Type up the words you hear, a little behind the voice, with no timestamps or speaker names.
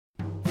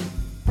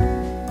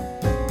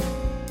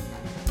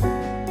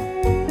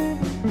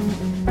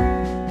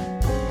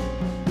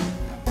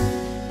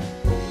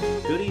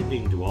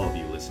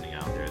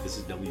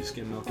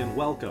Skim Milk, and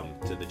welcome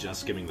to the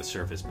Just Skimming the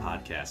Surface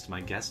podcast.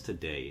 My guest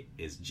today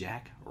is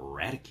Jack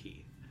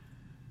Radke.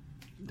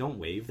 Don't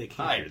wave, they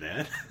can't hear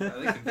that.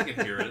 They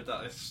can hear it.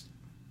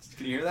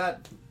 Can you hear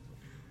that?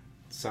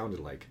 It sounded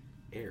like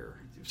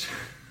air.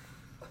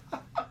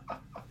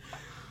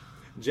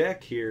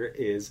 Jack here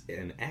is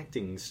an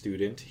acting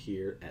student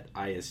here at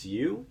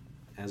ISU,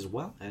 as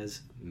well as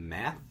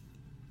math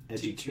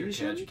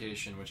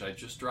education, which I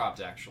just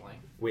dropped, actually.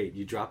 Wait,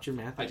 you dropped your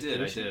math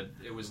education? I did.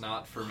 It was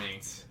not for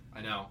me. I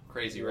know.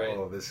 Crazy, right?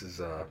 Oh, this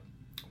is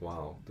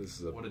wow.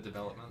 This is what a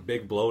development.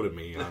 Big blow to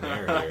me on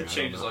air here. It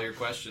changes all your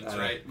questions,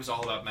 right? It was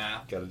all about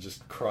math. Got to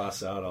just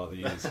cross out all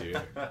these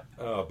here.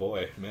 Oh,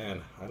 boy.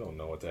 Man, I don't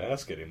know what to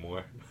ask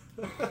anymore.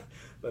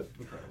 But,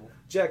 incredible.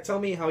 Jack, tell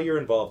me how you're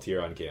involved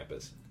here on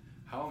campus.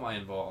 How am I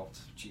involved?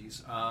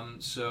 Jeez.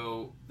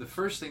 So the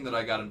first thing that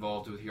I got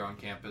involved with here on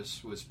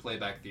campus was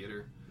Playback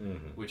Theater,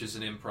 which is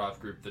an improv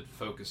group that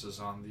focuses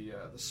on the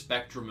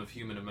spectrum of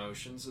human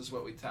emotions, is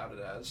what we tout it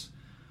as.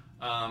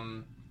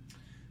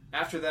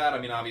 After that, I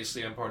mean,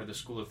 obviously I'm part of the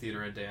School of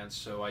Theater and Dance,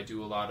 so I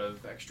do a lot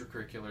of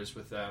extracurriculars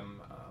with them,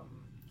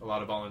 a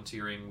lot of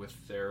volunteering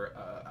with their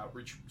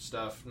outreach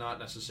stuff, not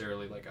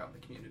necessarily like out in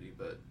the community,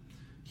 but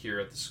here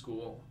at the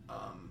school.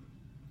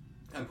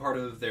 I'm part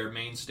of their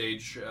main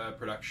stage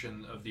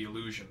production of The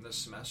Illusion this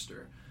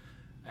semester,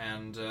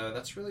 and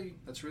that's really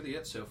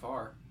it so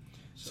far.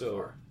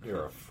 So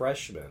you're a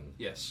freshman.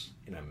 Yes.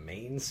 In a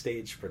main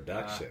stage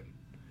production.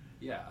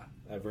 Yeah.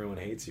 Everyone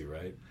hates you,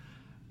 right?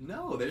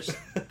 No, there's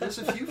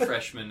a few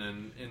freshmen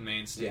in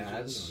main stages. Yeah,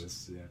 I've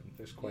noticed. Yeah,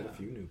 there's quite a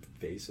few new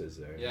faces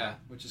there. Yeah,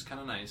 which is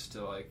kind of nice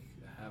to like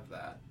have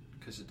that,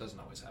 because it doesn't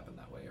always happen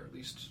that way, or at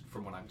least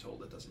from what I'm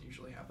told, it doesn't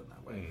usually happen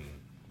that way.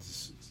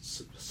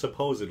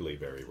 Supposedly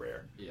very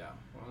rare. Yeah,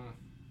 well,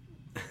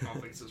 I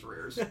don't think it's as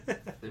rare as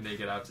they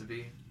make it out to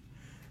be.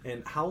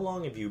 And how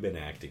long have you been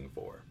acting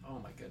for? Oh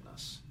my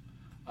goodness.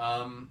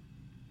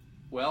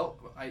 Well,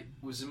 I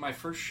was in my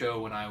first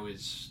show when I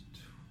was,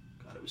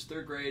 it was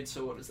third grade,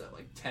 so what is that,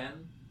 like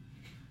 10?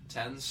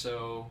 10,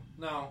 so,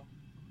 no.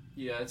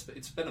 Yeah, it's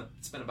been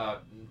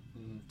about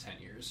 10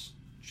 years.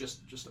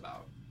 Just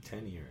about.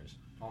 10 years.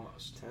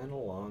 Almost. 10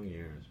 long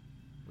years.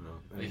 No,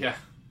 yeah.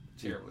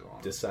 Terribly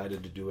long.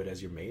 Decided to do it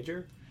as your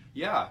major?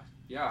 Yeah.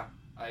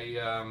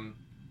 I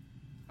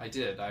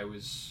did. I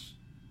was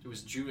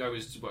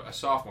a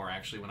sophomore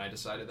actually when I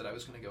decided that I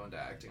was going to go into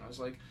acting. I was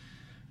like,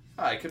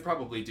 yeah, I could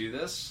probably do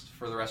this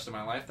for the rest of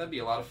my life. That'd be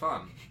a lot of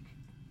fun.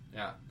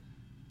 Yeah.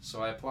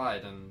 So I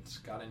applied and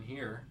got in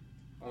here.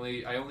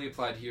 I only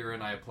applied here,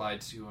 and I applied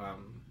to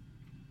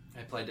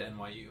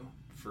NYU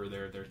for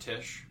their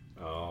Tisch.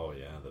 Oh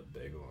yeah, the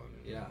big one.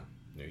 Yeah.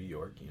 New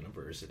York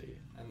University.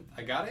 And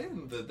I got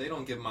in, but they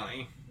don't give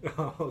money.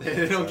 Oh,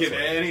 they don't give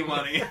any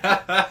money.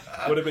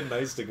 Would have been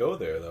nice to go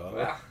there, though.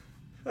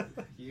 Yeah.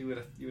 You would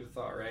have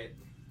thought, right?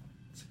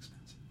 It's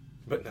expensive.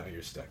 But now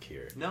you're stuck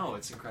here. No,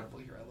 it's incredible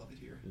here. I love it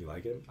here. You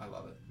like it? I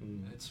love it.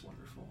 It's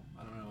wonderful.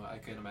 I don't know. I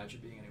can't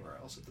imagine being anywhere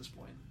else at this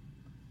point.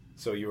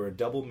 So you were a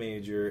double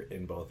major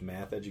in both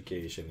math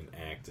education and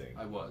acting.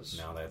 I was.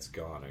 Now that's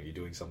gone. Are you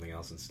doing something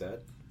else instead?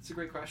 It's a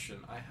great question.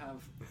 I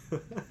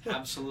have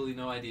absolutely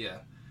no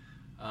idea.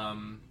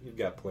 You've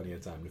got plenty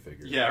of time to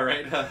figure it out. Yeah,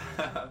 right?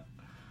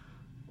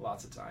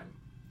 Lots of time.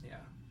 Yeah.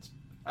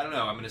 I don't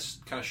know. I'm going to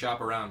kind of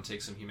shop around,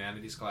 take some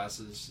humanities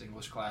classes,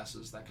 English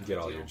classes, that kind of deal.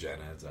 Get all your gen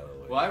eds out of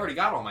the way. Well, I already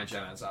got all my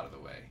gen eds out of the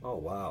way. Oh,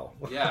 wow.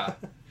 Yeah.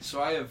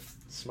 So I have...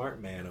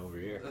 Smart man over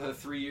here.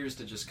 3 years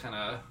to just kind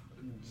of...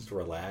 Just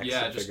relax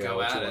and just figure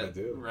go out what at you it. want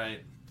to do. Right.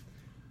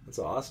 That's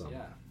awesome.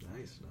 Yeah.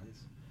 Nice.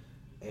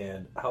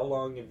 And how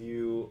long have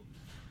you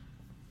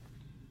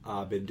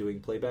been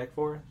doing playback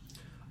for?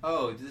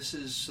 Oh,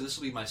 this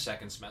will be my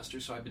second semester,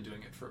 so I've been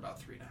doing it for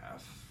about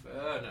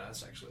 3.5. No,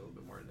 it's actually a little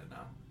bit more than that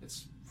now.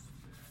 It's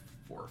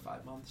 4 or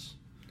 5 months.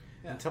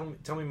 Yeah.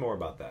 And tell me more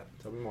about that.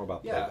 Tell me more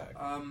about playback.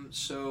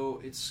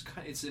 So it's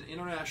an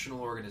international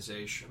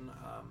organization.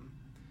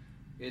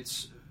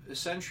 It's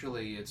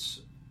essentially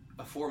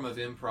a form of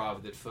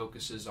improv that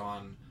focuses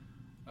on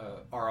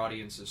our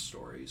audience's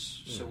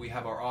stories. So we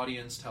have our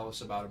audience tell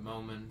us about a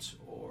moment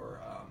or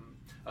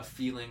a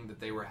feeling that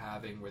they were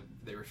having, where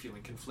they were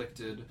feeling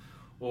conflicted.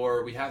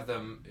 Or we have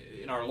them,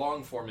 in our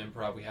long-form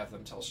improv, we have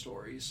them tell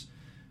stories.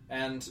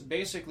 And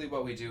basically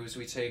what we do is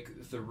we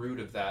take the root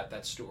of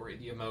that story,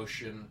 the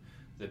emotion,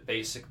 the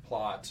basic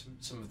plot,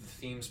 some of the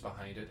themes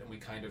behind it, and we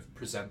kind of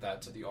present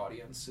that to the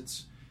audience.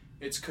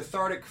 It's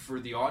cathartic for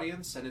the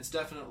audience, and it's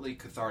definitely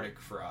cathartic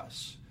for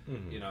us.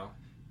 Mm-hmm. You know,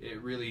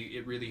 it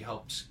really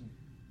helps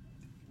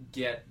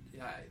get...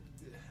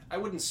 I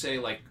wouldn't say,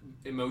 like,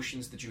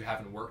 emotions that you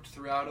haven't worked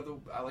through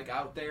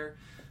out there,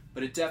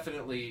 but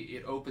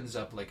it opens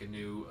up like a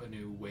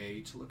new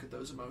way to look at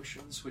those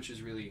emotions, which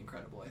is really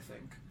incredible, I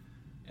think.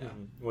 Yeah.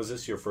 Mm-hmm. Was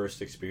this your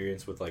first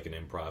experience with like an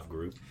improv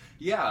group?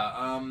 Yeah,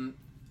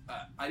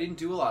 I didn't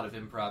do a lot of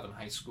improv in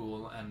high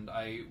school, and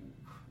I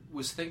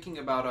was thinking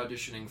about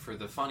auditioning for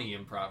the funny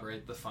improv,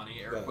 right? The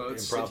funny air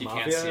quotes. Improv if you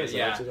Mafia? can't see it. Is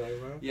that what you're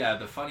talking about? Yeah,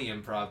 the funny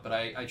improv. But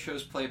I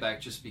chose playback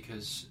just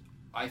because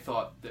I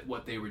thought that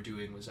what they were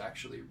doing was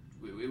actually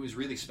it was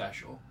really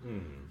special.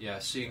 Yeah,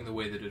 seeing the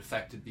way that it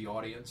affected the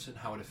audience and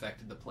how it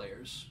affected the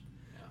players.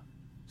 Yeah.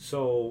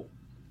 So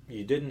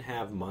you didn't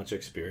have much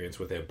experience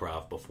with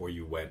improv before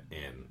you went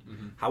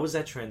in. How was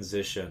that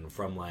transition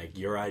from like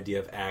your idea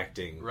of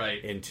acting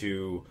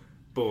into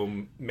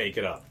boom, make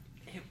it up?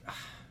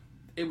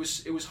 It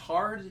was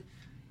hard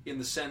in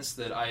the sense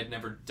that I had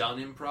never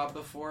done improv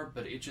before,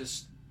 but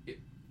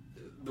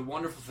the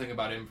wonderful thing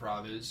about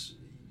improv is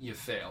you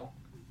fail.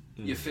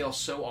 You fail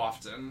so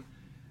often,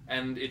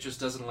 and it just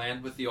doesn't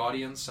land with the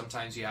audience.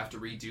 Sometimes you have to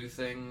redo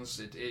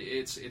things.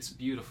 It's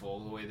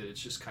beautiful the way that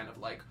it's just kind of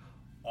like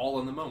all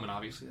in the moment.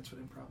 Obviously, that's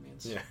what improv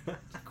means. Yeah,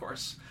 of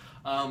course.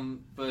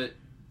 But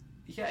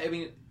yeah, I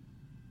mean,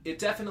 it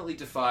definitely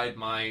defied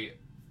my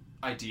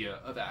idea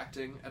of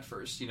acting at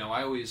first. You know,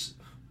 I always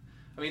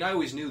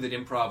knew that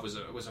improv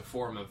was a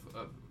form of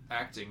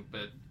acting,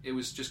 but it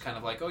was just kind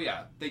of like, oh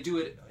yeah, they do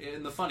it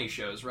in the funny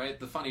shows, right?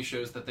 The funny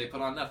shows that they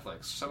put on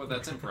Netflix. Some of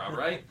that's improv,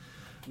 right?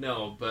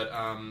 No, but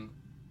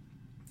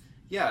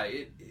yeah,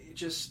 it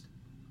just,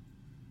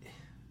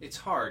 it's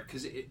hard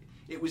because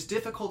it was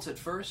difficult at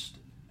first,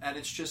 and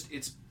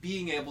it's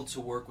being able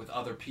to work with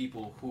other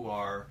people who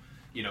are,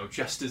 you know,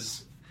 just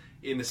as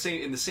in the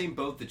same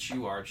boat that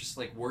you are, just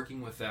like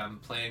working with them,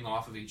 playing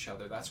off of each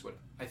other. That's what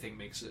I think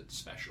makes it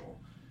special.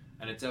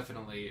 And it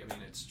definitely, I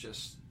mean,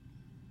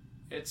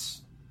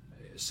 it's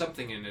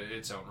something in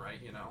its own right,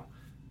 you know.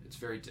 It's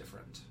very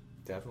different.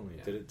 Definitely.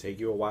 Yeah. Did it take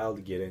you a while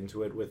to get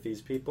into it with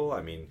these people?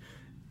 I mean,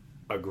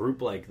 a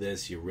group like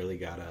this, you really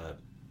gotta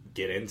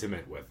get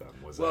intimate with them.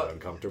 Was that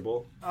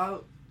uncomfortable?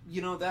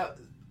 You know, that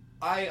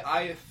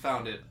I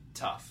found it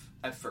tough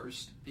at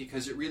first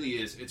because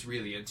it's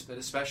really intimate,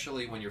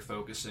 especially when you're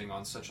focusing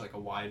on such like a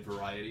wide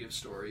variety of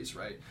stories,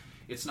 right?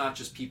 It's not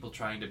just people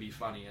trying to be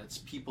funny. It's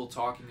people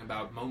talking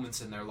about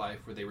moments in their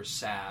life where they were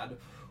sad,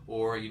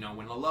 or, you know,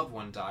 when a loved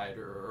one died,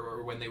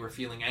 or when they were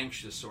feeling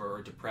anxious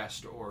or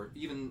depressed, or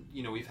even,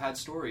 you know, we've had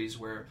stories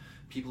where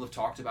people have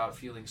talked about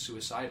feeling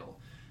suicidal.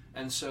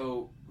 And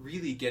so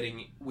really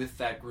getting with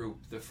that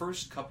group, the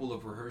first couple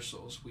of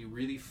rehearsals, we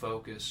really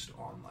focused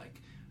on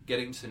like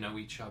getting to know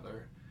each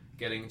other,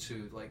 getting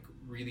to like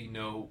really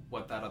know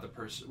what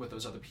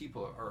those other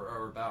people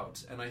are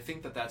about. And I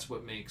think that that's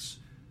what makes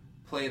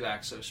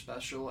Playback so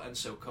special and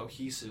so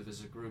cohesive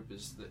as a group,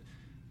 is that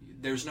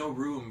there's no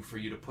room for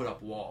you to put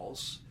up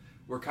walls.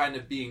 We're kind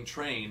of being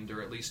trained,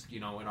 or at least, you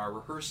know, in our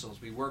rehearsals,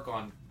 we work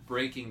on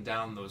breaking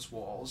down those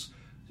walls,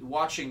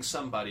 watching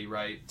somebody,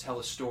 right, tell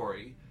a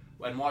story,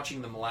 and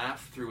watching them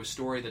laugh through a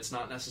story that's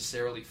not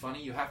necessarily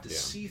funny. You have to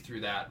see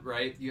through that,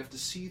 right? You have to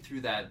see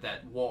through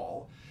that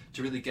wall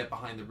to really get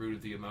behind the root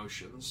of the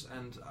emotions.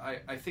 And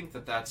I think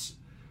that that's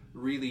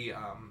really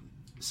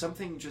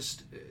something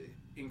just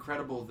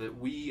incredible that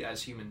we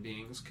as human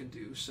beings can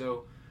do.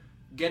 So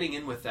getting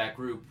in with that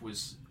group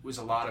was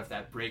a lot of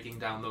that, breaking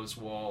down those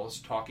walls,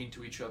 talking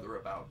to each other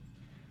about,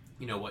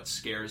 you know, what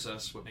scares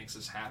us, what makes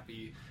us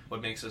happy,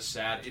 what makes us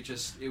sad.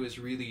 It was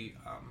really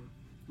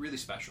really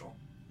special.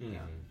 Mm-hmm. Yeah.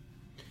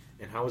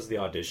 And how was the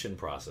audition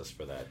process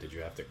for that? Did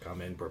you have to come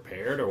in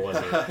prepared, or was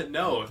it?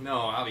 No,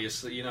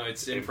 obviously, you know,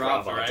 it's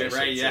improv,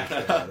 right?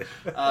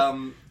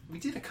 Yeah. We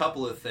did a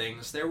couple of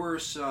things. There were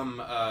some,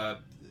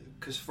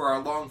 because for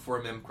our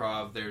long-form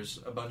improv, there's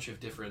a bunch of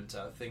different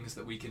things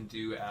that we can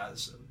do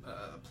as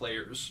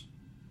players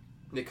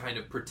that kind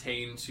of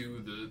pertain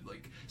to the,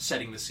 like,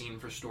 setting the scene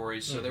for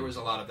stories. So there was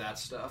a lot of that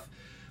stuff.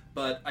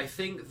 But I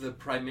think the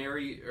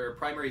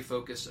primary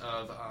focus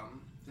of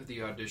the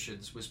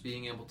auditions was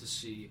being able to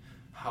see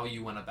how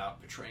you went about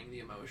portraying the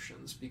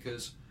emotions,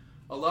 because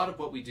a lot of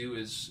what we do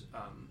is,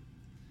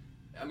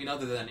 I mean,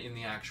 other than in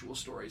the actual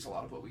stories, a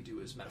lot of what we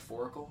do is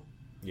metaphorical.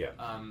 Yeah.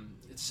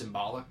 It's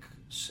symbolic.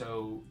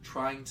 So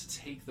trying to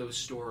take those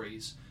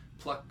stories,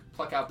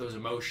 pluck out those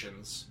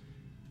emotions,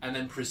 and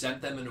then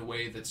present them in a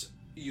way that's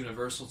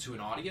universal to an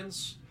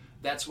audience,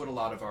 that's what a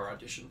lot of our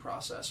audition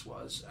process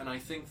was. And I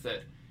think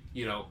that,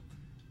 you know,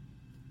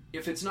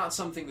 if it's not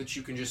something that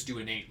you can just do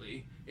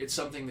innately, it's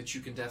something that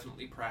you can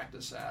definitely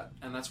practice at.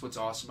 And that's what's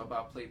awesome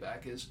about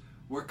Playback, is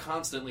we're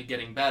constantly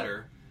getting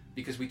better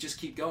because we just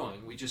keep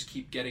going. We just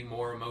keep getting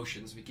more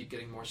emotions. We keep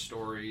getting more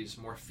stories,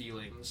 more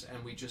feelings,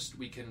 and we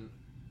can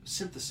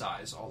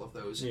synthesize all of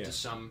those into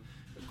some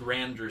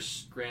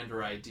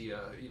grander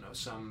idea, you know,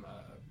 some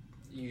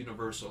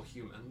universal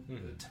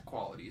human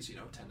qualities, you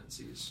know,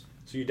 tendencies.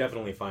 So you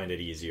definitely find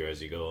it easier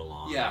as you go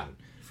along. Yeah,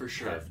 for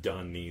sure. Have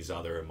done these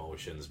other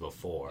emotions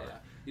before. Yeah.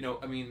 You know,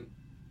 I mean,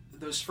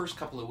 those first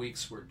couple of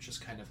weeks were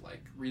just kind of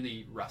like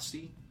really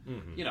rusty.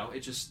 Mm-hmm. You know, it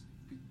just,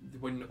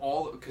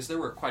 because there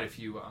were quite a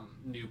few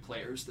new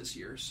players this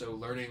year, so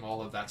learning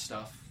all of that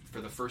stuff for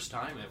the first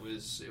time, it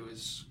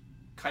was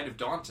kind of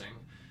daunting.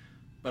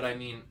 But I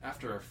mean,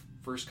 after our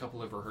first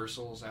couple of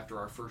rehearsals, after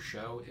our first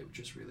show, it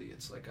just really,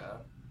 it's like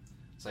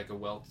a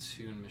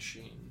well-tuned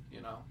machine,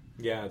 you know?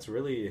 Yeah,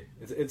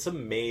 it's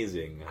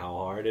amazing how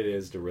hard it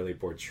is to really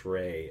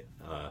portray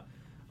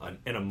an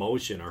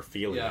emotion or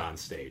feeling on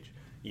stage.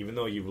 Even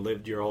though you've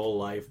lived your whole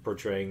life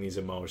portraying these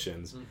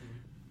emotions,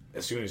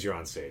 as soon as you're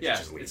on stage, it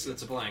just leaves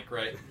it's a blank,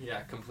 right?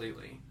 Yeah,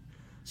 completely.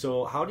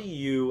 So how do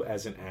you,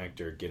 as an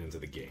actor, get into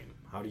the game?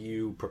 How do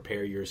you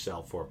prepare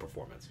yourself for a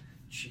performance?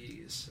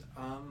 Jeez.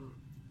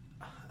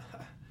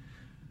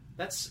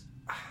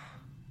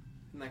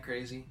 Isn't that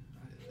crazy?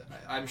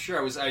 I'm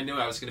sure I knew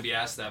I was going to be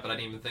asked that, but I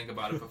didn't even think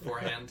about it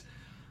beforehand.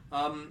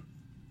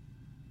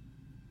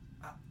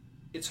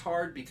 It's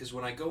hard because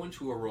when I go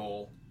into a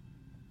role,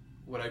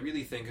 what I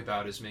really think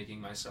about is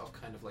making myself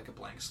kind of like a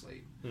blank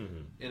slate,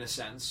 in a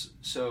sense.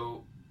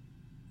 So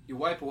you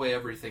wipe away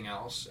everything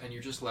else, and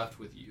you're just left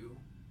with you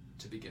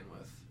to begin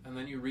with. And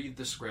then you read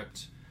the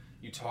script,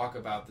 you talk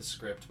about the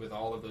script with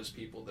all of those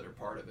people that are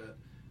part of it.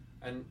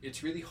 And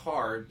it's really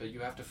hard, but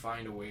you have to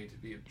find a way to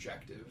be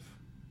objective,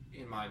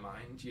 in my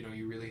mind. You know,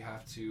 you really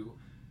have to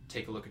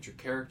take a look at your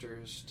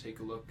characters, take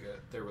a look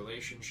at their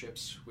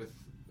relationships with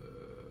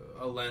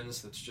a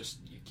lens that's just,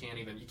 you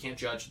can't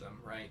judge them,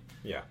 right?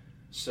 Yeah.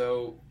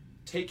 So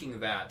taking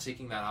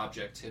that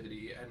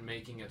objectivity and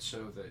making it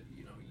so that,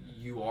 you know,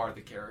 you are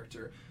the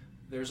character,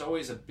 there's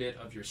always a bit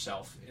of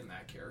yourself in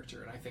that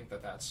character. And I think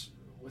that that's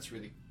what's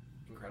really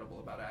incredible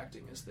about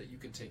acting, is that you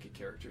can take a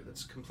character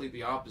that's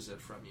completely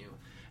opposite from you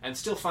and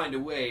still find a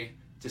way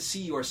to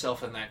see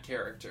yourself in that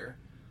character.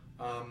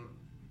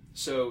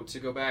 So to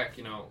go back,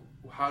 you know,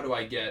 how do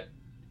I get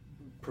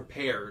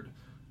prepared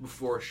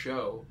before a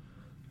show?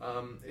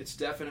 It's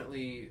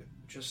definitely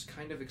just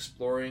kind of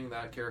exploring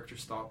that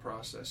character's thought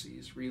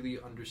processes, really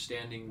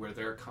understanding where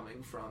they're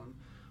coming from.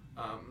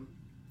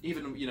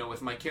 Even, you know,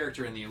 with my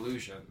character in The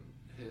Illusion,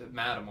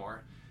 Matamor,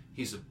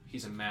 he's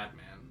a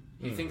madman.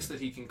 He thinks that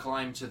he can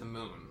climb to the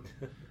moon.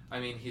 I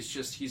mean,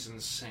 he's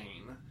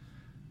insane.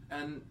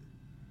 And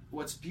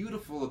what's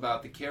beautiful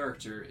about the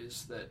character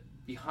is that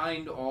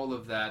behind all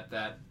of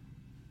that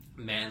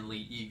manly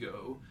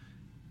ego,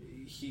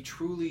 he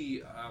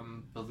truly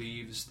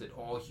believes that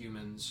all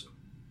humans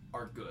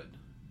are good.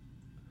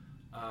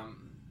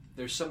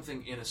 There's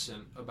something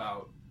innocent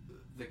about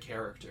the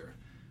character.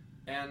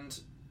 And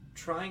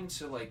trying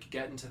to, like,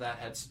 get into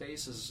that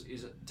headspace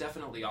is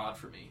definitely odd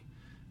for me.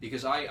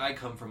 Because I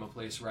come from a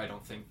place where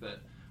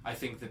I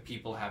think that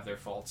people have their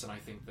faults, and I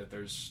think that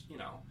there's, you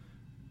know,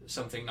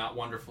 something not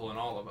wonderful in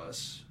all of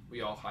us.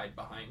 We all hide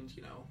behind,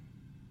 you know,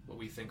 what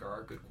we think are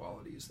our good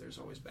qualities. There's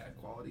always bad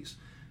qualities.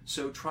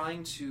 So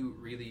trying to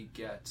really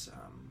get,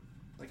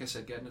 like I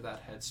said, get into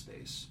that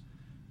headspace,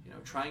 you know,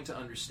 trying to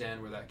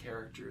understand where that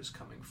character is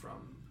coming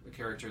from, a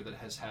character that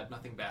has had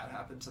nothing bad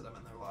happen to them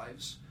in their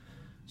lives.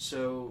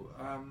 So,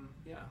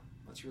 yeah,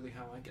 that's really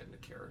how I get into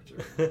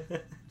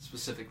character,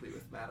 specifically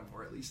with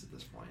Matamor, at least at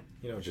this point.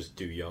 You don't just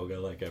do yoga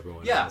like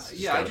everyone else.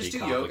 Yeah, I just do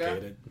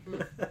yoga.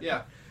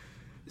 Yeah,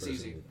 it's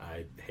easy.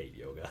 I hate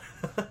yoga.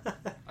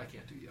 I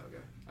can't do yoga.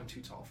 I'm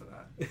too tall for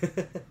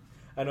that.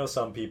 I know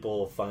some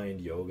people find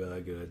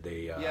yoga good.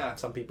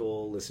 Some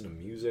people listen to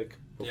music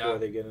before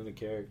they get into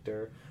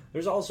character.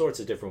 There's all sorts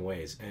of different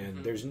ways,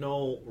 and there's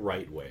no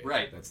right way.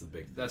 Right. That's the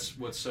big thing. That's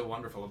what's so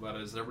wonderful about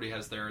it, is everybody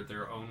has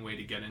their own way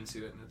to get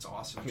into it, and it's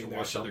awesome. I mean,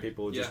 there's some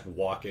people who just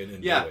walk in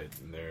and do it,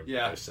 and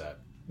they're set.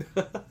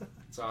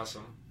 It's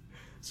awesome.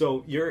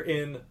 So you're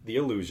in The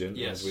Illusion,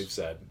 as we've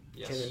said.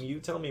 Yes. Can you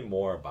tell me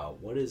more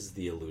about what is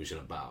The Illusion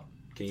about?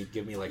 Can you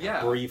give me like a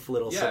brief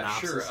little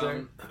synopsis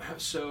there?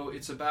 So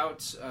it's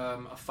about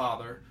a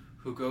father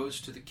who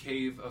goes to the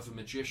cave of a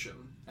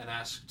magician and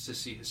asks to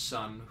see his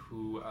son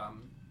who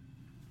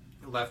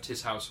left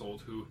his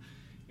household, who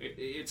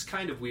it's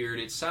kind of weird.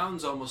 It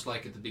sounds almost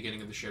like at the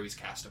beginning of the show he's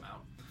cast him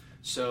out.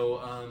 So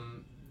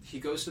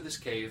he goes to this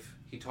cave,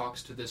 he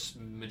talks to this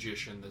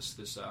magician,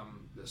 this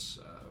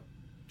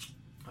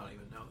I don't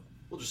even know,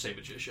 we'll just say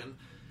magician,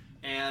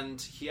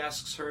 and he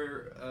asks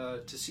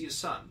her to see his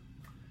son.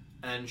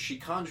 And she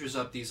conjures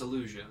up these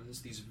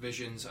illusions, these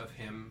visions of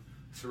him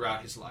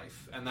throughout his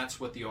life. And that's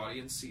what the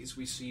audience sees.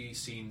 We see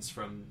scenes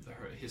from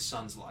his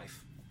son's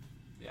life.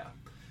 Yeah.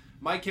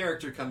 My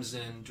character comes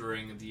in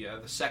during the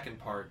second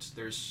part.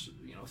 There's,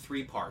 you know,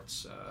 3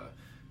 parts.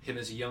 Him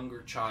as a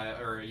younger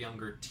child, or a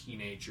younger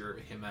teenager,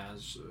 him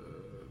as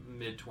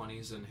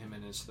mid-20s, and him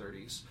in his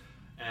 30s.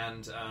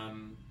 And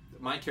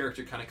my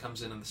character kind of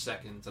comes in the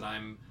second, and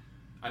I'm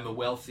a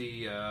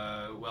wealthy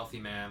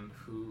man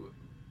who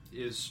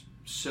is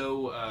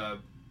so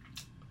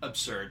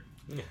absurd.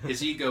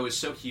 His ego is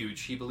so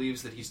huge. He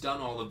believes that he's done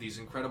all of these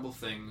incredible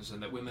things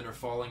and that women are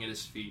falling at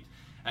his feet,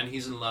 and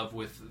he's in love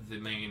with the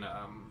main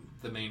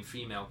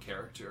female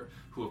character,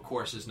 who of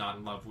course is not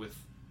in love with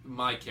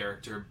my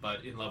character,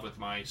 but in love with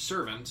my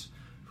servant,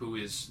 who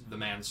is the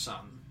man's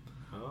son.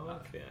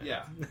 Okay.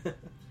 Yeah.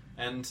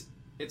 And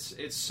it's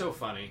so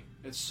funny.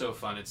 It's so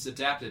fun. It's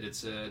adapted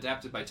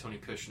by Tony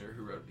Kushner,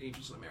 who wrote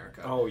Angels in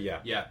America. Oh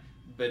yeah. Yeah.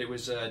 But it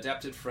was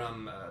adapted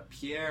from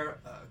Pierre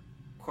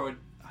God,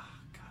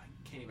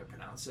 I can't even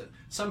pronounce it.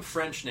 Some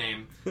French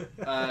name.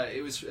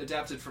 It was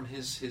adapted from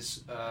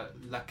his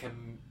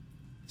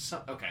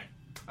okay.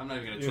 I'm not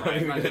even going to try.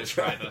 I'm not going to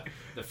try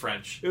the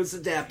French. It was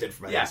adapted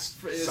from I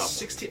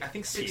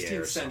think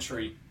 16th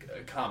century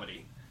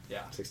comedy.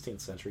 Yeah. 16th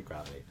century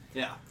comedy.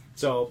 Yeah.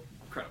 So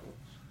incredible.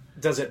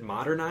 Does it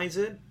modernize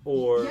it,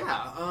 or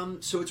yeah?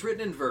 So it's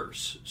written in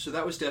verse, so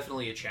that was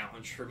definitely a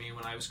challenge for me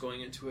when I was going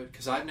into it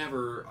because I've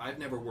never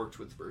worked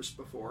with verse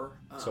before.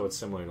 So it's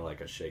similar to like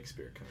a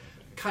Shakespeare kind of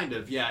thing. Kind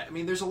of, yeah. I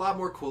mean, there's a lot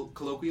more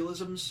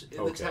colloquialisms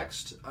in the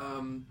text,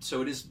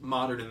 so it is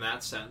modern in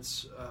that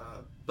sense.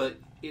 But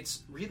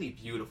it's really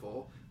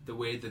beautiful the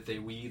way that they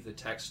weave the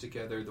text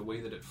together, the way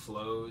that it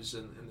flows,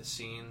 and the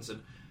scenes,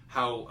 and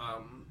how.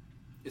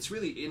 It's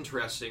really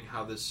interesting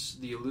how the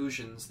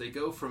illusions, they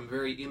go from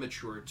very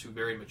immature to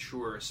very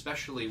mature,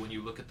 especially when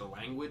you look at the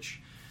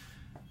language.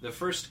 The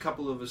first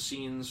couple of the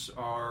scenes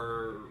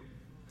are,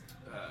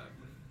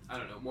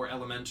 more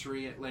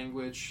elementary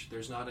language.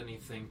 There's not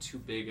anything too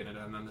big in it.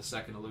 And then the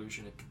second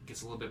illusion, it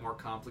gets a little bit more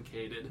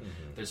complicated.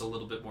 Mm-hmm. There's a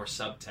little bit more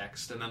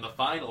subtext. And then the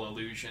final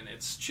illusion,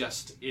 it's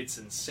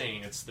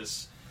insane. It's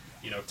this,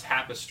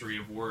 tapestry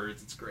of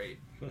words. It's great.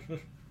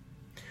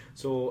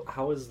 So,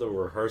 how has the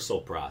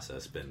rehearsal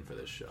process been for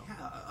this show?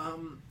 Yeah,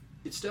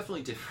 it's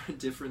definitely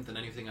different than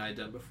anything I had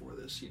done before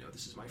this.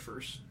 This is my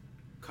first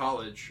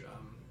college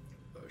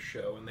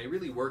show, and they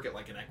really work at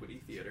like an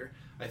equity theater.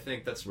 I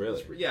think that's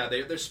really,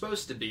 they're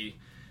supposed to be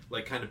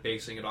like kind of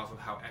basing it off of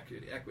how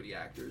equity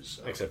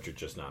actors. Except you're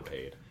just not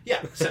paid.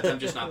 Yeah, except I'm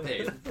just not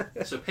paid.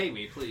 So pay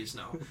me, please.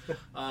 No.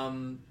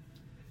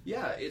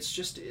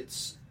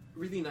 It's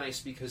really nice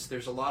because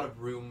there's a lot of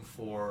room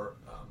for.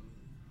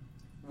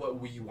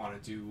 What we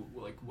want to do,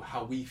 like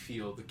how we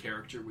feel the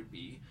character would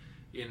be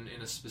in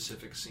a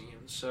specific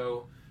scene.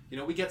 So,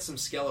 we get some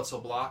skeletal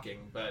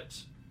blocking,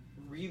 but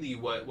really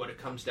what it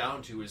comes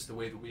down to is the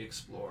way that we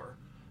explore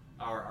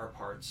our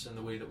parts and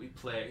the way that we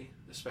play,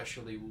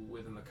 especially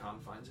within the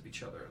confines of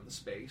each other and the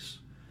space.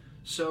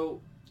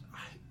 So,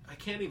 I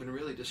can't even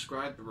really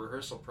describe the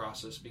rehearsal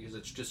process because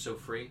it's just so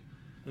free.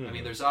 Mm-hmm. I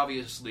mean, there's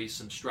obviously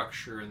some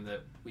structure in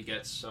that we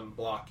get some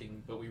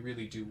blocking, but we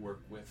really do work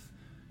with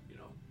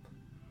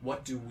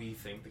what do we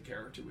think the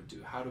character would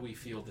do? How do we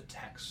feel the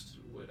text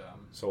would...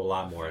 So a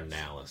lot more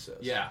analysis.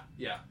 Yeah,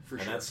 for sure.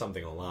 And that's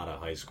something a lot of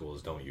high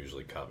schools don't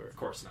usually cover. Of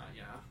course not,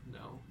 yeah.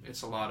 No.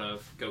 It's a lot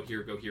of go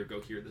here, go here, go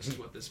here. This is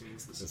what this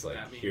means. This is what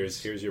that means.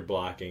 Here's your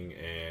blocking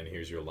and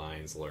here's your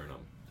lines. Learn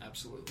them.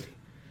 Absolutely.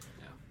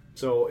 Yeah.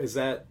 So is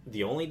that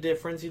the only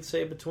difference you'd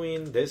say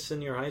between this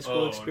and your high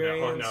school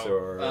experience? No.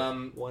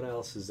 Or what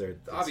else is there?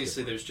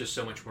 Obviously, there's just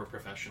so much more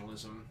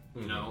professionalism.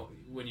 Mm-hmm.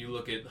 When you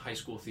look at high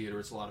school theater,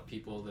 it's a lot of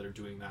people that are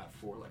doing that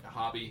for like a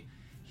hobby.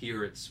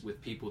 Here, it's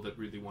with people that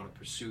really want to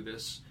pursue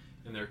this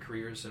in their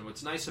careers. And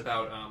what's nice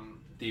about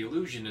The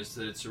Illusion is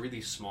that it's a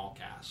really small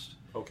cast.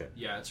 Okay.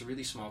 Yeah, it's a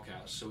really small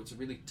cast, so it's a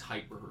really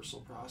tight rehearsal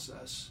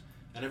process.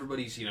 And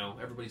everybody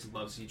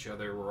loves each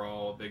other. We're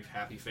all a big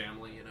happy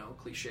family,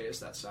 cliche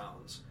as that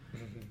sounds.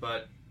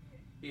 But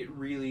it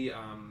really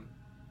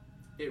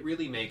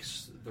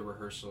makes the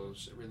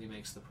rehearsals, it really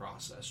makes the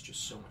process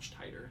just so much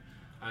tighter.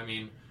 I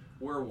mean,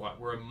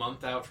 we're a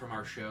month out from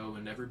our show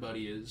and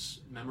everybody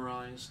is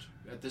memorized.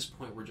 At this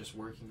point, we're just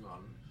working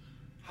on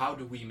how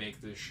do we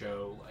make this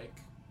show like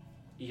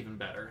even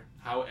better?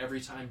 How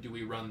every time do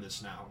we run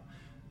this now?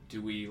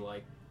 Do we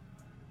like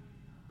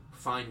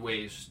find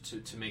ways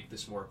to make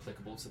this more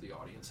applicable to the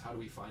audience? How do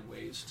we find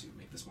ways to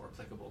make this more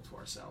applicable to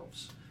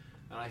ourselves?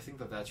 And I think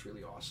that that's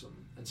really awesome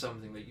and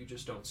something that you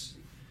just don't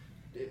see.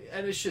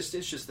 And it's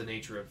just the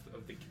nature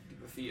of the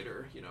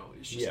theater,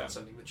 it's just not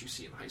something that you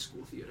see in high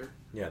school theater.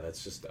 Yeah,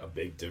 that's just a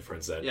big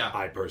difference that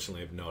I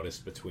personally have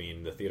noticed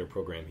between the theater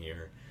program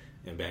here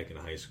and back in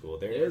high school.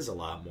 There is a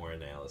lot more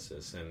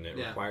analysis, and it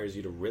requires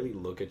you to really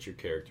look at your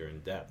character in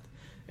depth.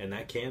 And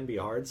that can be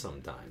hard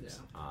sometimes.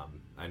 Yeah.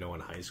 I know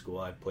in high school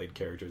I played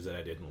characters that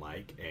I didn't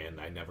like, and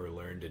I never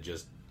learned to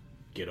just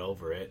get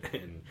over it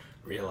and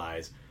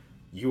realize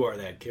you are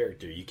that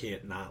character. You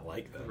can't not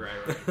like them.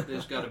 Right.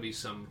 There's got to be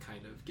some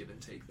kind of give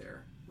and take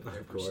there with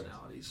their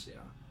personalities. Yeah,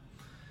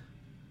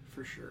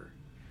 for sure.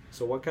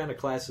 So what kind of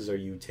classes are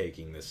you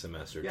taking this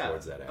semester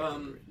towards that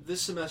acting?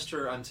 This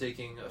semester I'm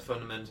taking a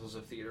Fundamentals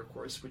of Theater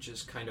course, which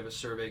is kind of a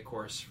survey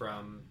course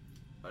from...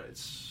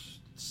 It's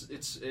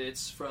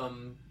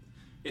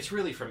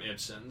really from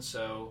Ibsen,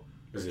 so...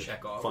 Is it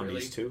Chekhov, Fundies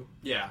really. too?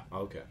 Yeah.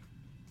 Okay.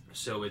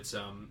 So it's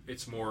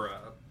more...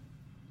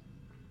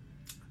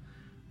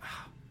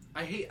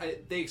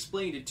 they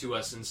explained it to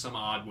us in some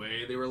odd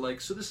way. They were like,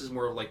 so this is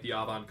more of like the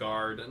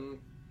avant-garde and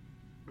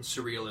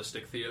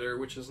surrealistic theater,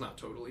 which is not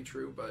totally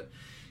true, but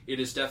it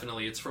is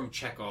definitely, it's from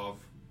Chekhov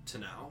to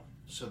now,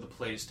 so the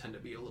plays tend to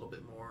be a little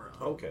bit more...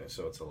 okay,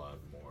 so it's a lot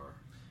more...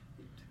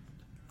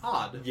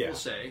 odd, we'll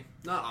say.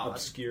 Not odd.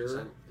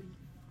 Obscure?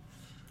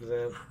 Is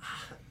that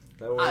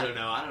word? I don't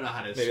know how to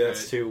describe it. Maybe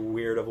that's too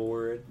weird of a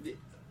word.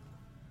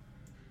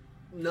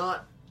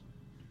 Not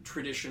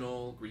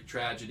traditional Greek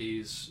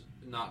tragedies,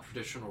 not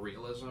traditional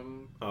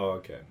realism. Oh,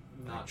 okay.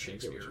 Not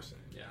Shakespeare. What you're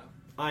saying. Yeah.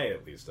 I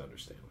at least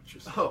understand what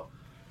you're saying. Oh,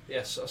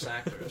 yes, us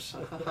actors.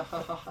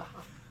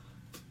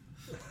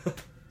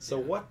 So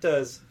what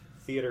does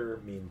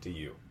theater mean to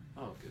you?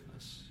 Oh,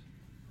 goodness.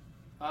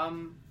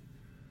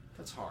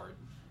 That's hard.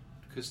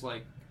 Because,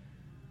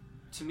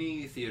 to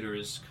me, theater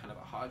is kind of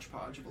a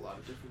hodgepodge of a lot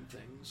of different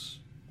things.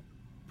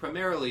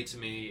 primarily to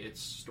me,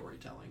 it's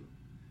storytelling.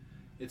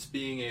 It's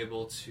being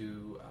able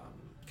to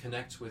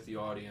connect with the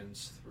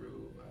audience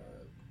through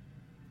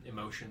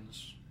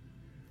emotions,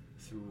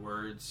 through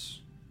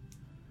words,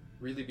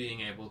 really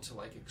being able to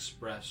like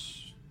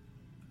express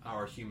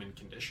our human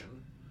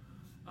condition.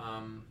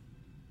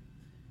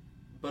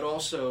 But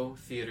also,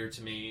 theater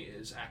to me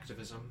is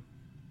activism.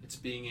 It's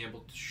being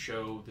able to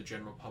show the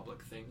general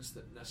public things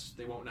that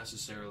they won't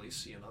necessarily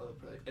see in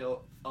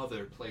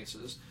other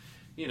places.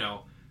 You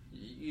know,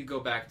 you go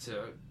back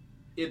to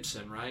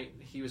Ibsen, right?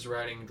 He was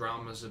writing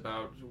dramas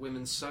about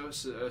women's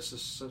societal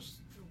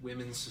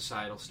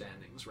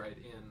standings, right,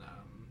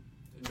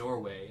 in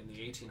Norway in the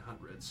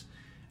 1800s.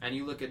 And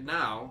you look at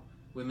now,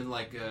 women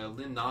like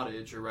Lynn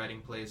Nottage are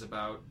writing plays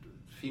about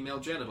female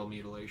genital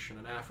mutilation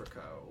in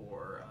Africa,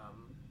 or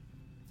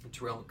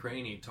Terrell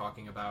McCraney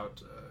talking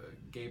about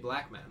gay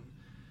black men.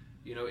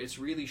 You know, it's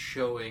really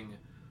showing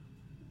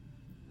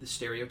the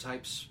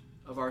stereotypes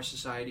of our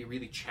society,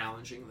 really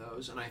challenging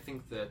those. And I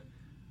think that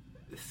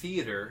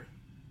theater,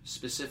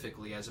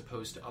 specifically, as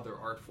opposed to other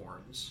art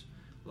forms,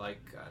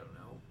 like, I don't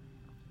know,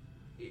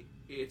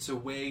 it's a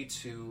way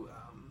to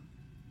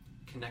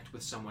connect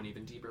with someone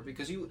even deeper.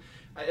 Because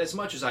as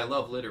much as I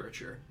love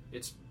literature,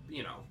 it's,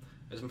 you know,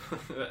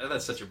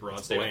 that's such a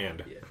broad statement.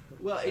 Bland. Yeah.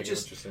 Well, it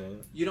just,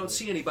 you don't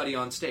see anybody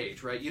on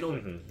stage, right? You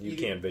don't. Mm-hmm. You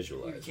can't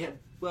visualize. You can't.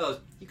 Well,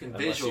 you can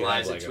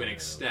visualize it to an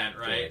extent,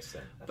 right?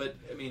 But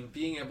I mean,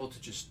 being able to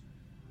just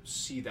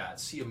see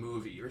a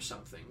movie or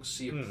something,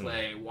 see a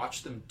play,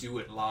 watch them do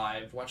it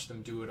live, watch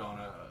them do it on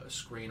a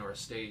screen or a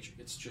stage.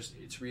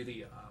 It's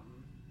really.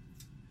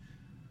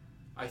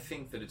 I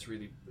think that it's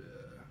really.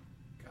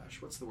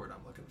 Gosh, what's the word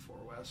I'm looking for,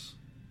 Wes?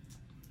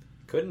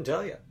 Couldn't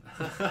tell you.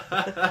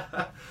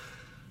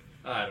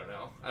 I don't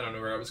know. I don't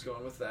know where I was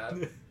going with that.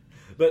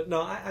 But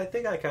no, I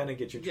think I kind of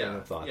get your train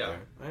of thought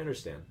there. I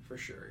understand. For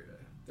sure.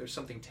 There's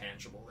something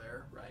tangible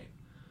there, right?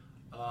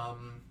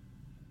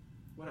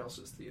 What else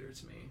is theater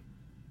to me?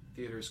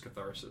 Theater is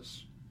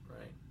catharsis,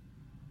 right?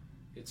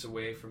 It's a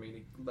way for me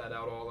to let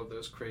out all of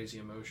those crazy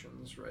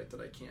emotions, right, that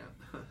I can't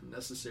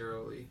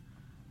necessarily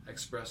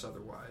express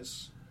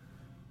otherwise.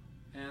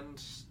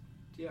 And,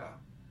 yeah,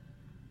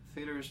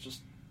 theater is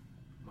just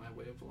my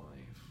way of life.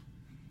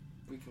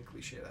 We can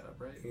cliche that up,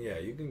 right? Yeah,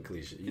 you can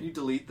cliche. Can you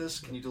delete this?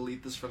 Can you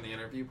delete this from the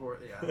interview board?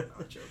 Yeah, I'm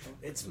not joking.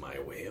 It's my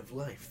way of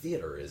life.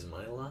 Theater is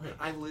my life.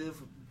 I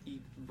live,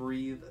 eat,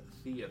 breathe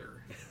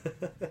theater.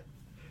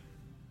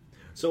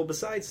 So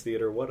besides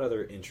theater, what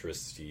other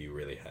interests do you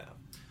really have?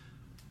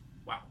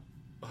 Wow.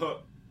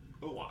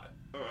 A lot.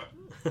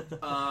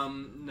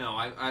 No,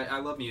 I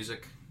love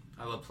music.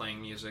 I love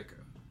playing music.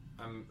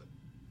 I'm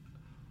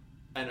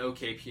an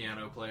okay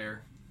piano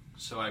player.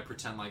 So I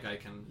pretend like I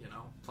can, you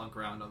know, plunk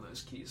around on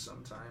those keys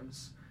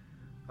sometimes.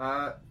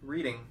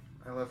 Reading.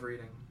 I love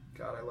reading.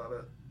 God, I love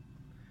it.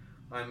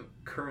 I'm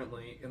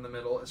currently in the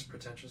middle, as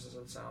pretentious as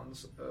it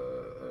sounds,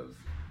 of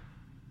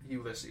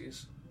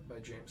Ulysses by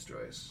James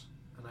Joyce.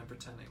 And I'm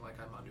pretending like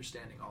I'm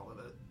understanding all of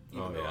it,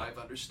 even though I've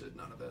understood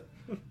none of it.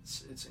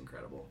 It's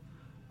incredible.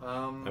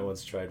 I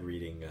once tried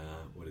reading,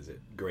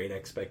 Great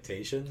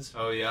Expectations?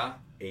 Oh, yeah?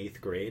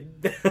 8th grade.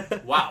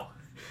 Wow.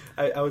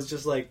 I was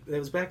just like, it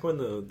was back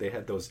when they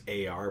had those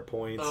AR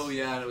points. Oh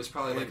yeah, and it was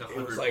probably like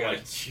 100 It was like a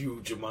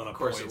huge amount of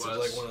points. It was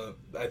like one of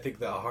I think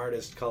the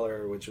hardest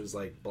color, which was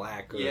like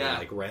black or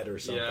like red or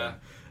something. Yeah.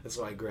 And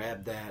so I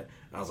grabbed that,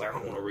 and I was like, I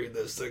want to read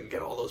this thing and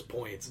get all those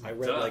points. I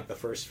read like the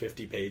first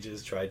 50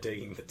 pages, tried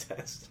taking the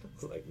test. I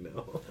was like,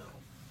 no.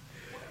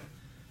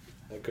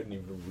 I couldn't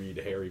even read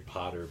Harry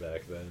Potter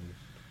back then.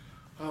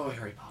 Oh,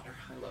 Harry Potter.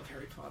 I love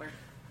Harry Potter.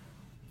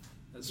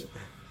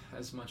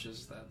 As much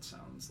as that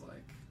sounds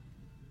like...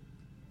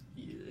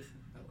 Yeah,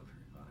 I love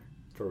Harry Potter.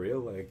 For real?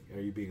 Like, are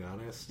you being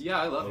honest?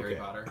 Yeah, I love Harry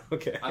Potter.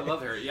 Okay. I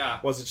love Harry, yeah.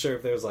 Wasn't sure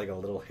if there was like a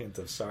little hint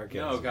of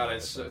sarcasm. No, God,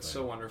 it's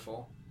so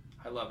wonderful.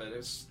 I love it.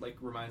 It's like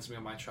reminds me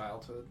of my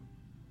childhood.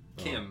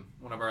 Kim,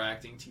 one of our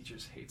acting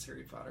teachers, hates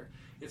Harry Potter.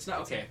 It's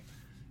not, okay,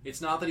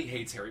 it's not that he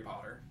hates Harry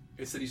Potter.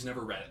 It's that he's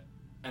never read it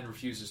and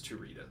refuses to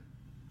read it.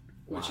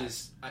 Which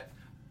is,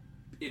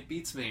 it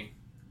beats me,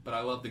 but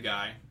I love the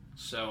guy.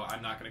 So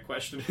I'm not going to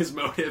question his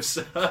motives.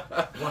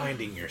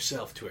 Blinding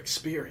yourself to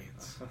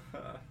experience.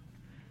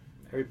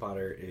 Harry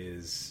Potter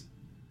is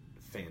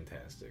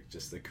fantastic.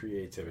 Just the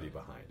creativity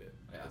behind it.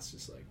 Yeah. It's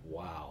just like,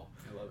 wow.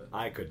 I love it.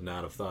 I could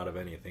not have thought of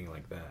anything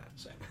like that.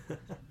 Same.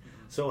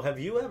 So have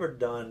you ever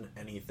done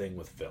anything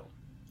with film?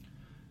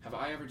 Have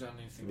I ever done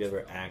anything with film? Have you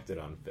ever acted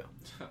on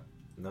film?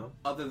 No?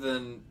 Other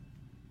than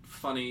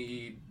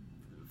funny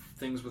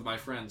things with my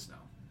friends, no.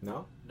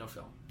 No? No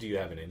film. Do you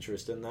have an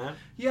interest in that?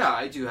 Yeah,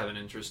 I do have an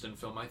interest in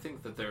film. I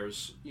think that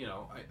there's, you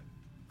know,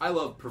 I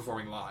love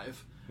performing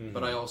live,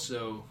 but I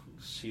also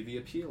see the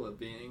appeal of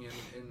being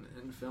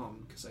in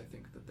film, because I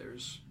think that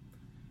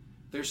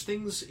there's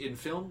things in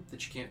film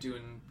that you can't do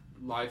in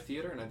live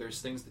theater, and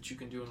there's things that you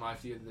can do in live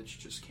theater that you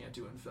just can't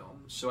do in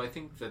film. So I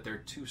think that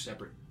they're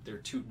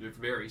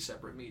very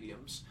separate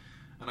mediums,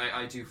 and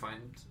I do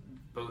find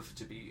both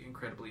to be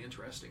incredibly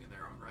interesting in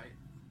their own right.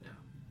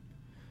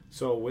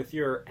 So with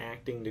your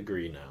acting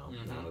degree now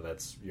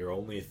that's your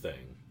only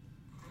thing,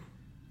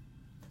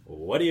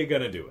 what are you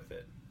going to do with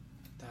it?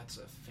 That's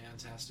a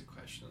fantastic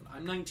question.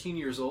 I'm 19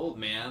 years old,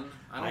 man.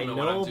 I don't know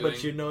what I'm doing.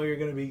 But you know you're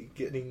going to be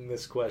getting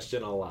this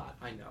question a lot.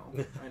 I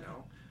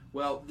know.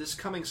 Well, this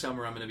coming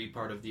summer, I'm going to be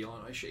part of the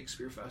Illinois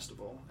Shakespeare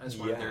Festival as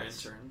one of their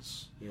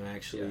interns.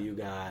 You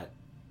got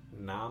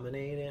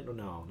nominated?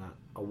 No, not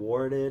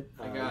awarded.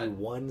 You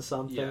won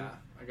something. Yeah,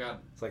 I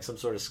got. It's like some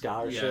sort of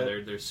scholarship.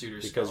 Yeah, they're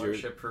suitor because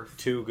scholarship you're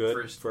too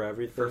good for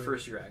everything. For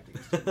first year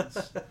acting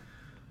students.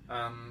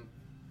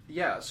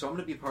 So I'm going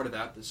to be part of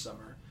that this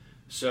summer.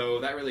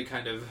 So that really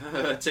kind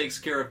of takes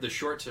care of the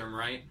short term,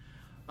 right?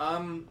 I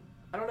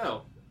don't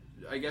know.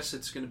 I guess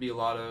it's going to be a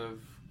lot of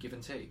give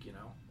and take, you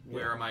know.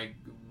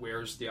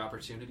 Where's the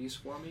opportunities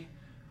for me?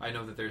 I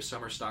know that there's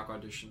summer stock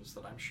auditions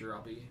that I'm sure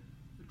I'll be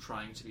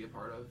trying to be a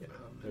part of. Yeah.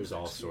 There's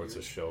all sorts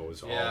of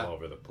shows all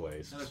over the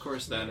place. And of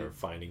course then...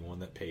 finding one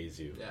that pays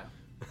you.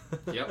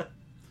 Yeah. Yep.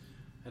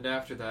 And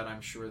after that,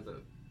 I'm sure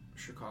that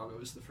Chicago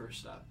is the first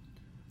step.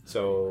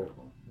 So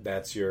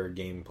that's your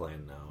game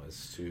plan now,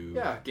 is to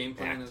game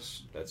plan act.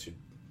 Is that's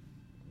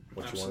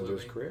what you want to do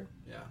as a career?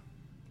 Yeah.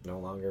 No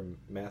longer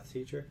math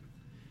teacher?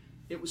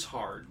 It was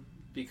hard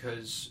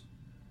because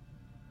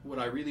what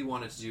I really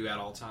wanted to do at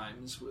all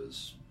times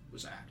was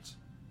act.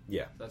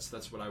 Yeah.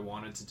 That's what I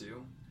wanted to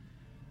do.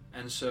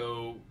 And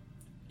so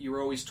you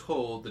were always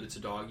told that it's a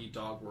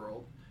dog-eat-dog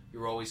world. You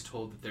were always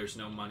told that there's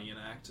no money in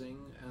acting.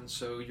 And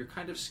so you're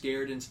kind of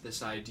scared into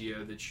this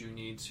idea that you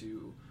need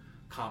to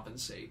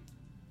compensate.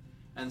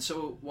 And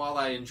so while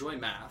I enjoy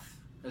math,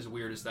 as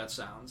weird as that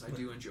sounds, I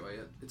do enjoy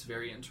it. It's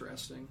very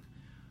interesting.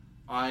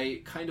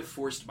 I kind of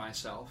forced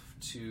myself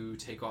to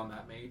take on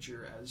that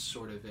major as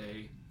sort of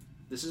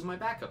this is my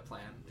backup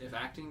plan. If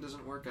acting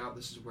doesn't work out,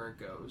 this is where it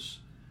goes.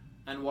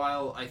 And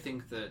while I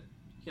think that,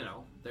 you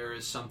know, there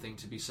is something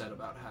to be said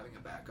about having a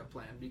backup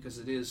plan because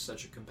it is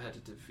such a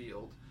competitive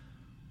field,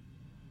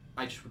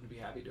 I just wouldn't be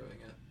happy doing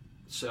it.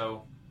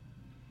 So,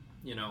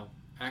 you know,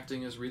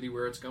 acting is really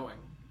where it's going.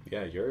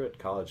 Yeah, you're at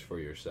college for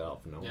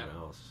yourself, no one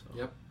else. So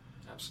yep,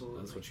 absolutely.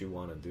 That's what you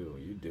want to do.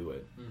 You do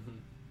it. Mm-hmm.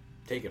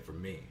 Take it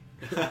from me.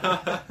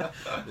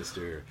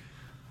 Mr.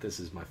 This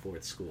is my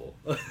fourth school.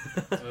 Oh,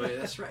 yeah,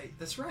 that's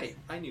right.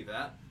 I knew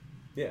that.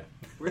 Yeah.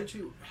 Where did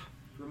you...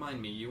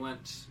 Remind me, you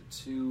went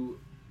to...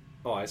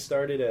 Oh, I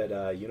started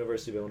at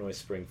University of Illinois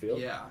Springfield.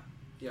 Yeah,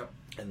 yep.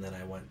 And then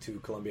I went to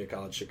Columbia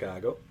College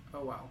Chicago.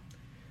 Oh, wow.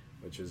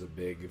 Which is a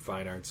big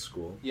fine arts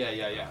school.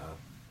 Yeah.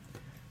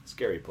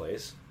 Scary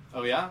place.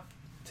 Oh, yeah?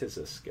 Tis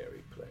a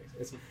scary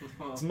place.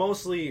 It's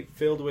mostly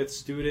filled with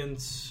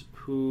students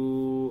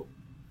who,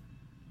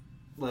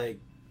 like,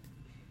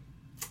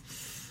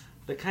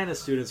 the kind of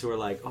students who are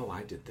like, oh,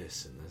 I did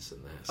this and this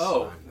and this.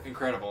 Oh,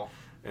 incredible.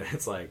 And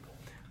it's like,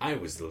 I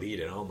was the lead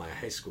in all my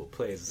high school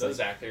plays. It's those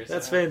like, actors.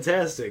 That's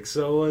fantastic.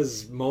 So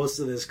was most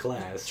of this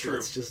class. True.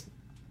 Let's just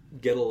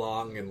get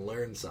along and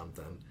learn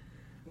something.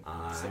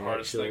 It's the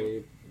hardest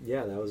thing.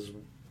 Yeah, that was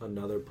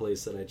another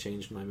place that I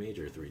changed my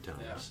major 3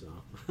 times.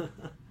 Yeah.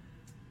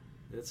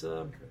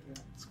 So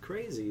it's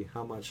crazy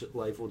how much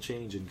life will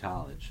change in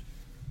college.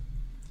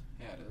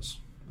 Yeah, it is.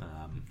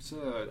 It's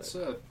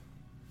a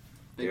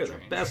big they're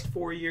change. The best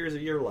 4 years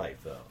of your life,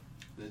 though.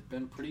 They've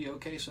been pretty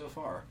okay so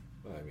far.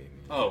 I mean,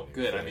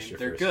 good. I mean,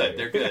 they're good.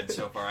 They're good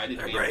so far. I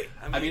didn't mean great.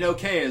 I mean,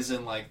 okay is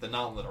in like the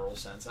non-literal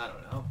sense. I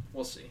don't know.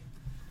 We'll see.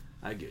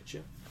 I get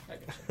you.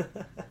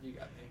 You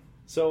got me.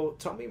 So,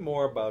 tell me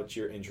more about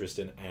your interest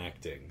in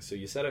acting. So,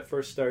 you said it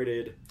first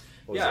started.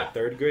 Was Yeah. it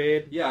 3rd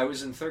grade? Yeah, I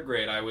was in 3rd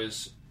grade. I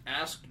was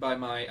asked by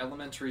my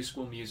elementary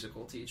school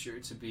musical teacher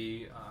to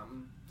be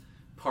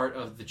part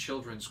of the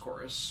children's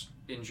chorus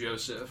in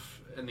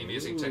Joseph and the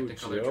Amazing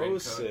Technicolor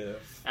Dreamcoat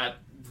at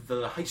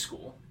the high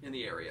school in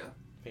the area.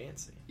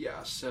 Fancy.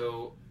 Yeah,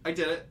 so I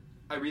did it.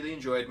 I really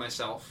enjoyed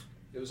myself.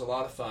 It was a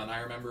lot of fun.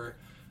 I remember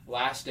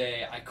last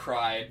day I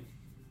cried.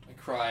 I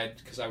cried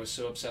because I was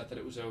so upset that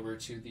it was over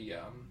to the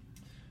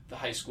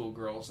high school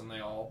girls and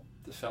they all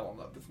fell in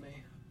love with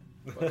me.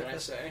 What can I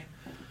say?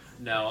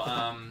 No.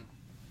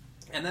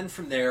 And then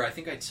from there, I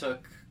think I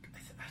took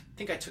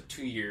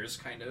 2 years,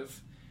 kind of.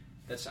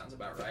 That sounds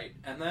about right.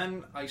 And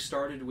then I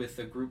started with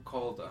a group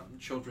called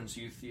Children's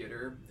Youth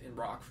Theater in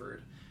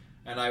Rockford.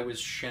 And I was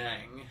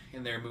Shang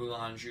in their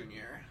Mulan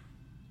Junior.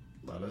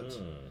 Love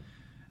it.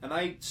 And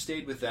I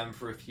stayed with them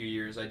for a few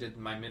years. I did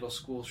my middle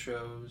school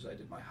shows. I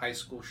did my high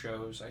school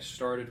shows. I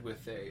started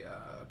with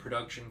a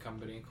production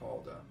company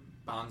called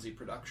Bonzi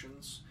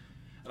Productions.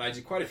 And I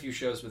did quite a few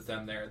shows with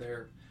them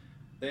there.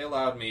 They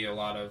allowed me a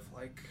lot of,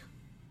 like,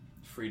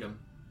 freedom.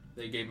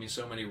 They gave me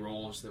so many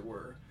roles that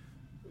were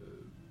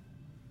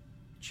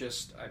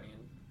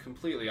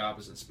completely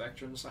opposite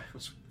spectrums.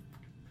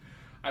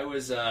 I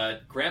was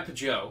Grandpa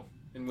Joe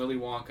in Willy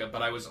Wonka,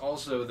 but I was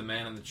also the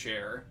man in the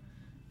chair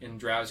in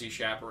Drowsy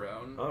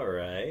Chaperone. All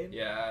right.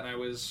 Yeah, and I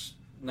was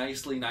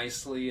Nicely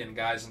in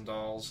Guys and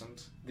Dolls,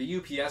 and the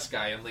UPS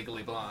guy in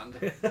Legally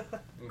Blonde.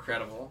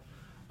 Incredible.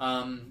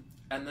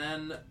 And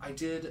then I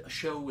did a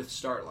show with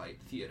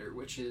Starlight Theater,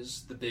 which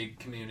is the big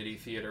community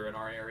theater in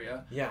our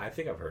area. Yeah, I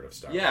think I've heard of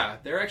Starlight. Yeah,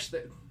 they're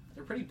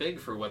pretty big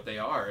for what they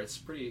are. It's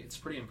pretty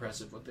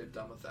impressive what they've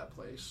done with that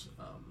place.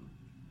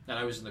 And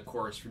I was in the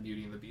chorus for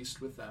Beauty and the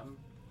Beast with them,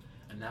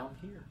 and now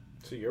I'm here.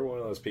 So you're one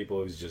of those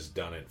people who's just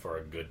done it for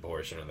a good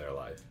portion of their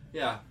life.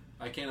 Yeah,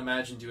 I can't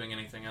imagine doing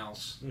anything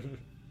else.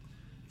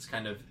 It's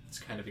kind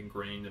of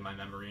ingrained in my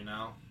memory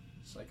now.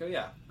 It's like, oh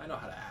yeah, I know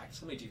how to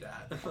act. Let me do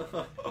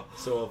that.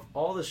 So of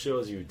all the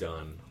shows you've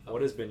done,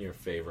 what has been your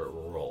favorite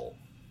role?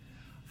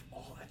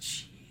 Oh,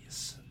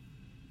 jeez.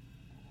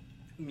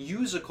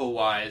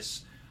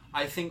 Musical-wise,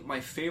 I think my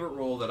favorite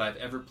role that I've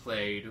ever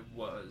played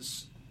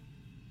was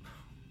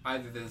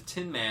either the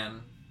Tin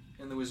Man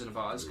in The Wizard of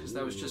Oz, because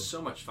that was just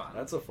so much fun.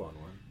 That's a fun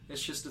one.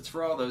 It's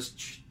for all those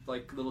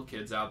like little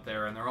kids out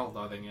there, and they're all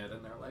loving it,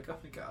 and they're like, oh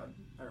my god,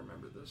 I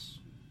remember this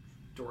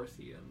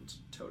Dorothy and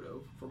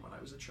Toto from when I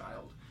was a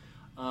child.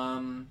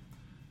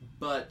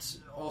 But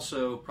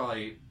also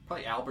probably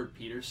Albert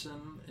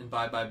Peterson in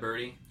Bye Bye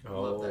Birdie. I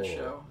love that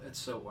show. It's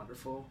so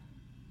wonderful.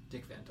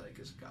 Dick Van Dyke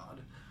is a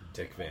god.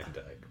 Dick Van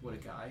Dyke. What a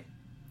guy.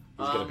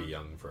 He's going to be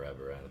young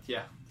forever.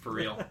 Yeah, for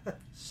real.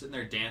 Sitting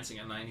there dancing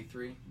at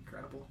 93.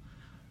 Incredible.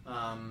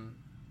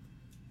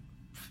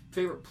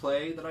 Favorite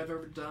play that I've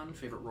ever done?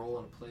 Favorite role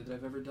in a play that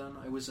I've ever done?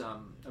 I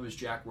was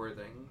Jack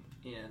Worthing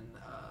in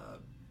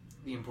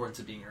The Importance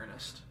of Being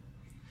Earnest.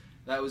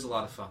 That was a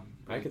lot of fun.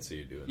 I could see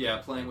you doing that. Yeah,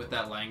 playing with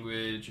that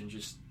language and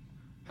just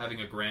having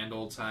a grand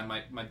old time.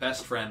 My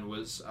best friend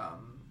was,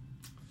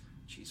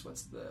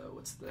 what's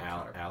the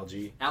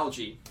Algie?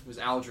 Algie. It was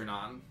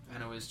Algernon,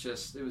 and it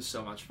was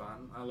so much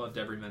fun. I loved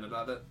every minute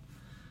of it.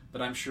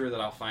 But I'm sure that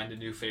I'll find a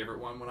new favorite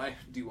one when I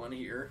do one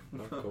here.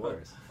 Of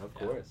course.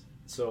 Yeah.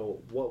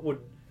 So, what would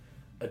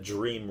a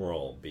dream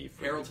role be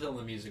for Harold Hill and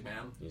the Music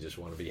Man? You just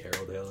want to be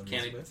Harold Hill and the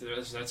Music Man?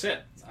 That's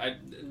it.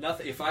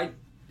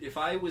 If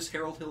I was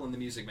Harold Hill and the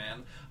Music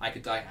Man, I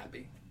could die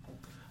happy.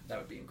 That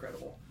would be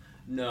incredible.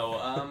 No,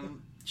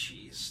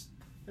 jeez.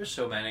 There's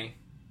so many.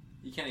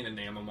 You can't even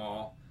name them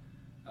all.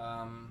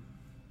 I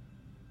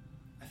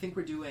think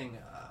we're doing...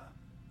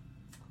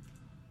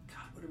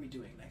 what are we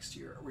doing next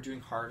year? We're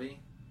doing Harvey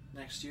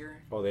next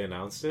year. Oh, they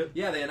announced it?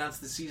 Yeah, they announced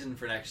the season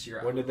for next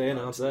year. When did they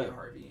announce that?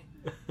 Harvey.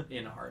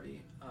 In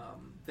Harvey.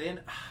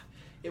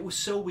 It was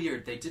so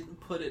weird. They didn't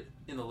put it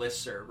in the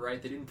listserv,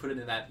 right? They didn't put it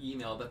in that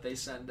email that they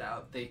send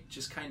out. They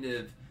just kind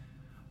of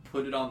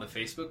put it on the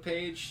Facebook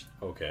page.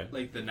 Okay.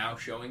 Like the Now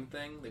Showing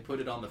thing. They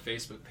put it on the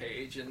Facebook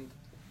page, and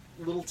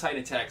little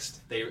tiny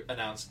text, they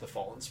announced the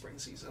fall and spring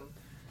season.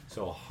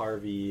 So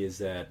Harvey, is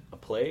that a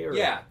play? Or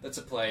yeah, that's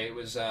a play. It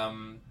was,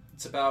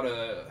 it's about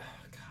a...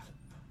 God,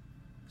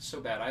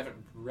 so bad. I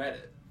haven't read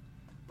it,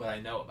 but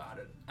I know about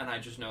it. And I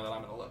just know that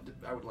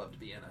I would love to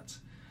be in it.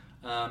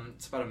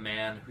 It's about a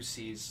man who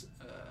sees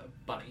a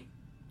bunny,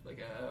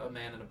 like a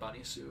man in a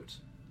bunny suit.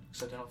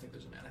 Except I don't think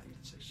there's a man. I think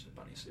it's just a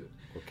bunny suit.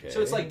 Okay.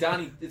 So it's like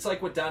It's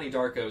like what Donnie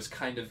Darko is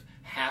kind of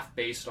half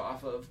based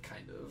off of,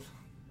 kind of.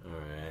 All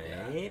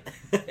right.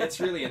 Yeah. It's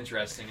really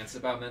interesting. It's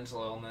about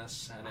mental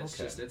illness, and it's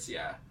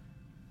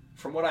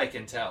From what I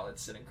can tell,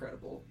 it's an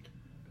incredible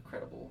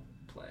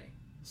play.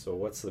 So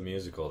what's the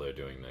musical they're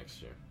doing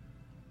next year?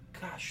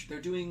 Gosh,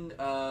 they're doing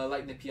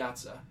Light in the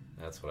Piazza.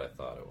 That's what I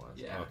thought it was.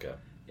 Yeah. Okay.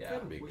 Yeah,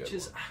 that'd be a good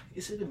one.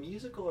 Is it a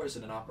musical or is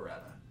it an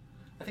operetta?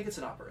 I think it's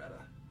an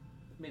operetta.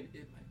 Maybe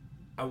it might.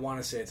 I want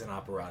to say it's an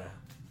operetta.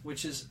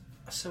 Which is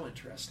so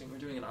interesting. We're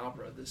doing an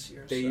opera this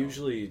year. They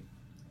usually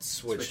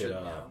switch it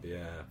up,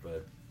 yeah,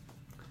 but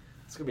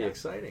it's going to be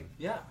exciting.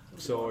 Yeah.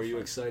 So are you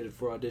excited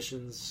for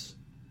auditions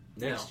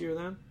next year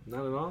then?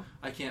 Not at all?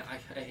 I can't.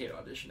 I hate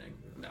auditioning.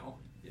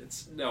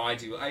 No, I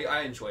do.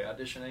 I enjoy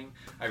auditioning.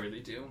 I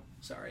really do.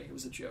 Sorry, it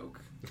was a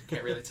joke.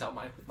 Can't really tell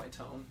with my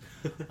tone.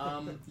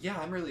 Yeah,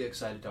 I'm really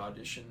excited to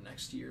audition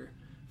next year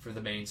for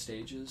the main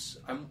stages.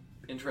 I'm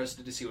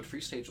interested to see what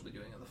Free Stage will be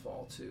doing in the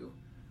fall too.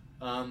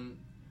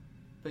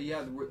 But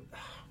yeah,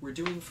 we're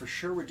doing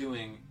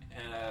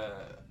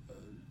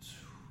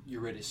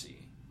Eurydice,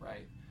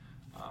 right?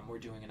 We're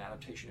doing an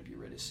adaptation of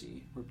Eurydice.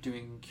 We're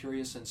doing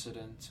Curious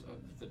Incident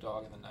of the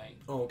Dog in the Night.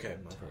 Oh, okay.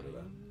 I've heard of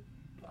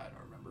that. I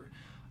don't remember.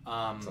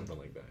 Something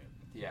like that.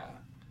 Yeah.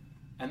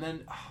 And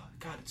then,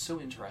 God, it's so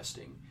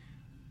interesting.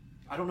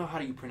 I don't know how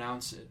you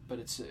pronounce it, but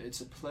it's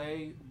a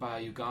play by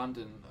a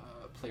Ugandan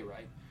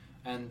playwright,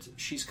 and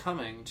she's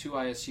coming to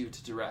ISU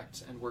to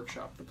direct and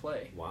workshop the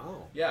play.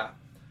 Wow. Yeah.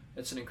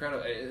 It's an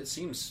incredible...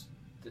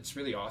 It's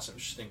really awesome.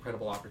 It's just an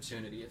incredible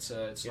opportunity. It's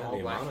an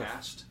all-black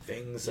cast.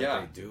 Things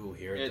that they do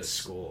here at the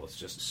school. It's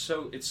just...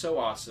 It's so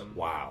awesome.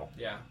 Wow.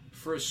 Yeah.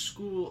 For a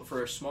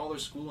smaller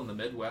school in the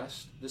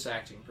Midwest, this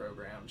acting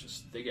program,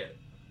 they get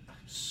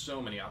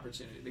so many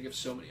opportunities. They give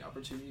so many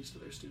opportunities to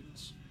their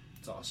students.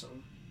 It's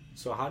awesome.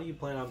 So how do you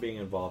plan on being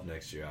involved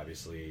next year?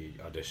 Obviously,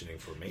 auditioning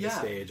for main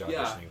stage,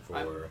 auditioning for...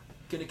 I'm going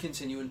to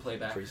continue in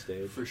playback. Free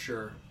stage? For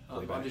sure.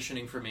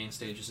 Auditioning for main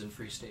stages and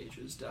free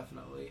stages,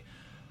 definitely.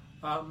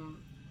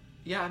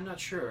 Yeah, I'm not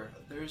sure.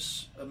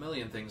 There's a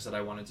million things that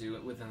I want to do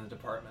within the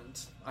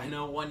department. I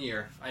know one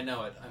year, I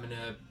know it, I'm going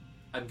to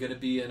I'm going to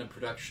be in a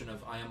production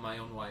of I Am My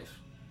Own Wife.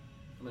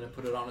 I'm going to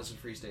put it on as a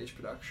free stage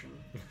production.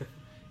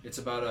 It's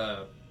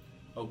about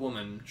a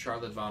woman,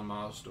 Charlotte von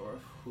Mausdorff,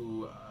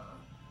 who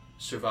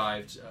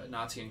survived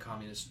Nazi and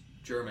communist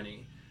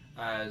Germany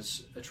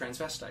as a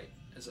transvestite,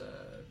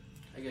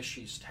 I guess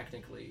she's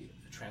technically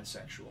a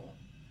transsexual.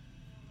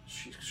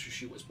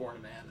 She was born a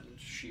man, and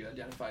she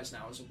identifies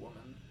now as a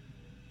woman.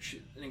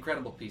 An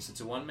incredible piece.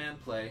 It's a one-man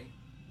play.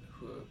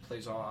 Who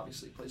plays all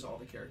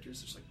the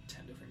characters. There's like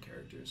 10 different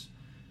characters,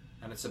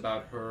 and it's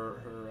about her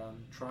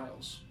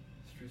trials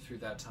through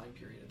that time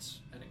period. It's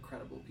an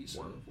incredible piece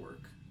of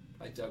work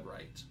by Doug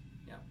Wright.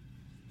 Yeah.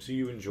 So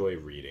you enjoy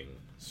reading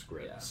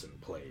scripts and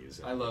plays?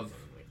 And I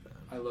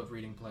love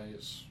reading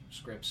plays,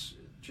 scripts,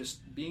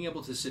 just being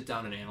able to sit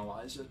down and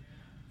analyze it.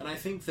 And I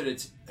think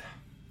that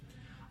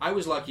I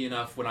was lucky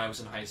enough when I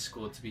was in high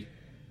school to be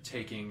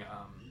taking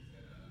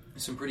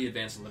some pretty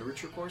advanced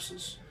literature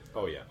courses.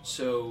 Oh yeah.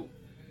 So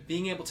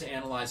being able to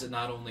analyze it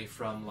not only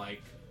from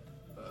like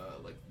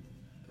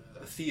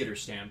a theater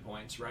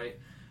standpoint, right,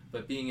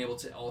 but being able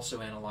to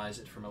also analyze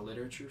it from a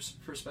literature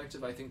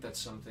perspective, I think that's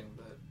something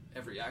that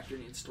every actor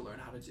needs to learn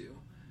how to do,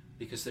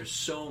 because there's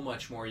so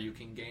much more you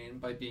can gain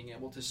by being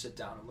able to sit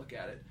down and look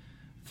at it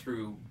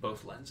through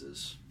both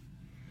lenses.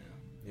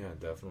 Yeah,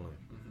 definitely.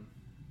 Mm-hmm.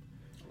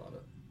 I love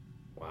it.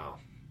 Wow.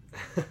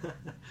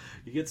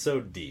 You get so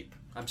deep.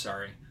 I'm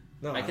sorry.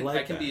 No, I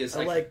like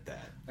that.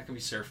 I can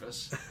be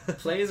surface.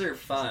 Plays are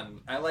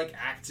fun. I like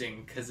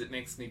acting because it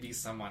makes me be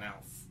someone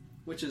else,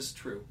 which is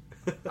true.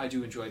 I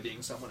do enjoy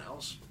being someone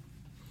else.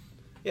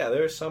 Yeah,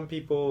 there are some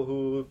people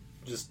who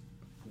just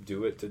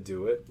do it to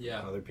do it. Yeah.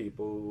 Other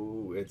people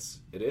who it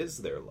is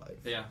their life.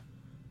 Yeah.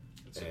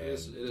 It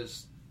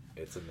is.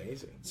 It's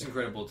amazing. It's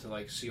incredible to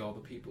like see all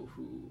the people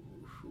who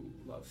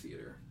love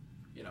theater,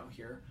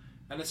 here.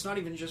 And it's not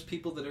even just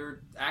people that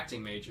are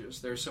acting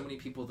majors. There are so many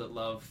people that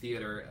love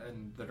theater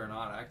and that are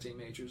not acting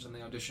majors, and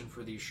they audition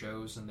for these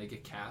shows and they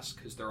get cast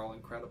because they're all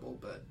incredible.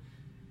 But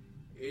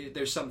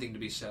there's something to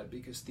be said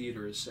because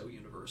theater is so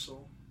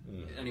universal.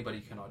 Mm.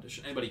 Anybody can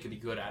audition. Anybody can be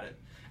good at it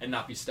and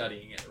not be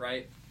studying it,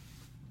 right?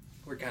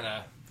 We're kind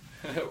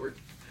of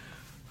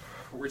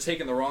we're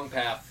taking the wrong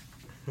path,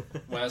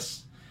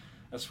 Wes.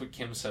 That's what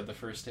Kim said the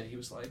first day. He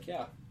was like,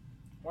 "Yeah,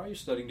 why are you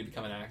studying to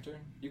become an actor?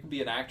 You can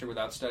be an actor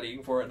without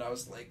studying for it." And I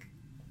was like,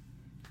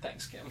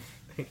 "Thanks, Kim.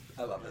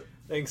 I love it.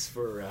 Thanks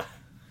for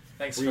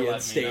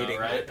reinstating me know,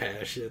 right? My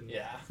passion."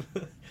 Yeah.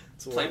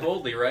 Play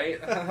boldly, right?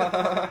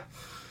 Yeah.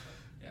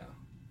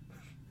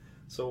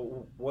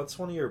 So, what's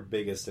one of your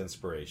biggest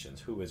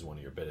inspirations? Who is one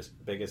of your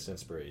biggest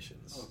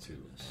inspirations to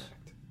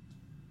act?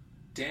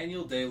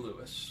 Daniel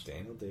Day-Lewis.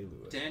 Daniel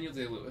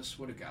Day-Lewis.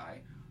 What a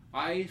guy.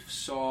 I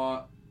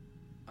saw...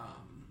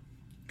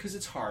 because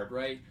it's hard,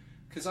 right?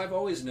 Because I've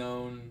always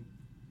known,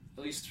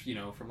 at least,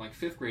 from like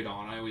 5th grade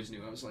on, I always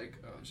knew. I was like,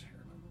 oh, there's hair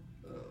in my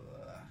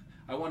mouth.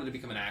 I wanted to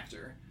become an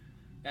actor.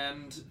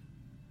 And,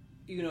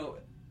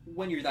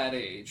 when you're that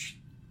age,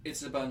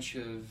 it's a bunch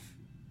of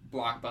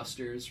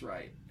blockbusters,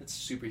 right? It's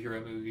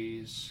superhero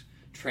movies,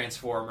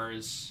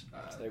 Transformers.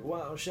 It's like,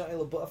 wow, Shia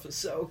LaBeouf is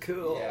so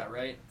cool. Yeah,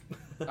 right?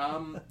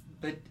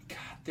 But,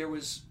 God, there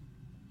was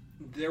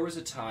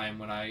a time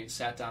when I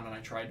sat down and I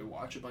tried to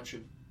watch a bunch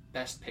of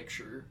Best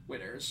Picture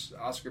winners,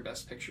 Oscar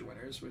Best Picture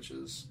winners, which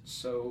is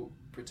so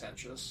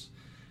pretentious.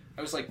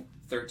 I was like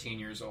 13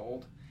 years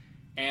old,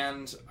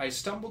 and I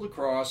stumbled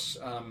across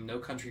No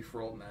Country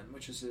for Old Men,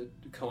 which is a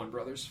Coen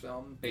Brothers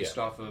film based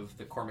off of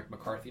the Cormac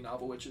McCarthy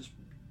novel, which is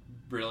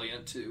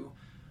brilliant too.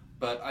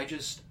 But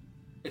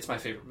it's my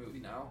favorite movie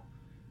now.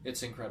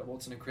 It's incredible.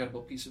 It's an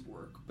incredible piece of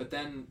work. But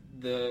then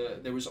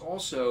there was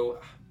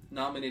also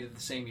nominated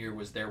the same year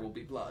was There Will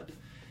Be Blood.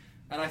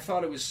 And I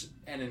thought it was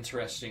an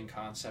interesting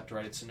concept,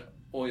 right? It's an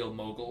oil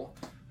mogul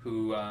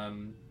who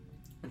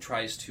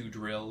tries to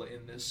drill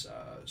in this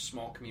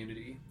small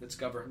community that's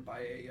governed by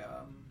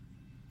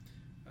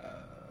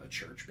a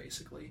church,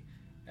 basically.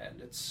 And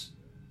it's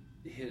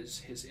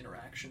his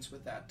interactions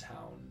with that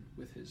town,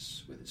 with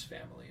his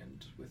family,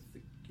 and with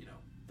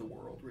the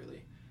world,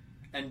 really.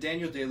 And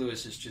Daniel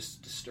Day-Lewis is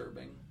just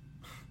disturbing.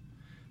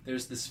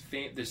 There's this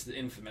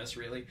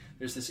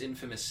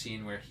infamous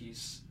scene where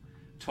he's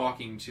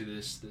talking to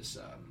this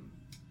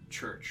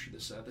church,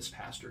 this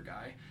pastor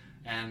guy,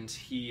 and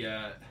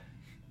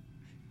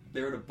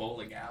they're at a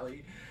bowling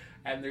alley,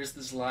 and there's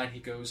this line. He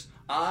goes,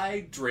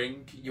 "I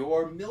drink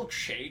your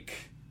milkshake,"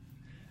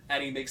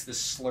 and he makes this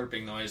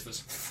slurping noise,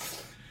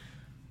 this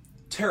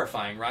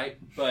terrifying, right?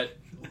 But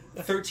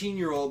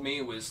 13-year-old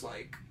me was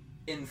like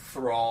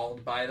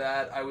enthralled by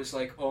that. I was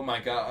like, oh my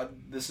god,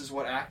 this is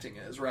what acting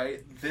is,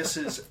 right? This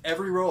is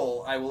every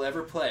role I will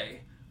ever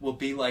play will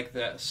be like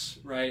this,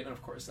 right? And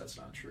of course that's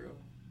not true.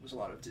 There's a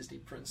lot of Disney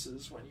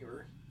princes when you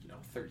were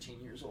 13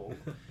 years old.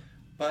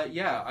 But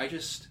yeah, I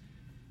just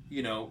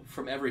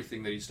from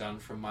everything that he's done,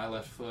 from My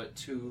Left Foot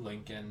to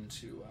Lincoln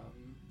to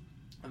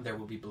and There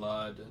Will Be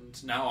Blood,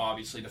 and now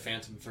obviously The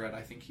Phantom Thread,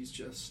 I think he's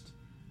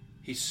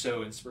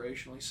so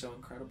inspirational, he's so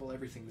incredible.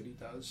 Everything that he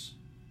does,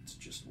 it's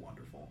just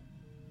wonderful.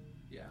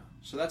 Yeah,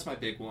 so that's my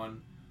big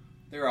one.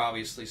 There are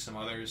obviously some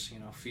others,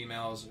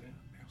 females.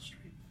 Meryl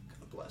Streep,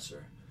 God bless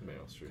her.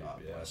 Meryl Streep,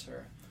 God bless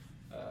her.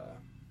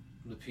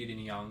 Lupita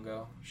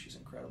Nyong'o, she's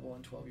incredible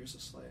in 12 Years a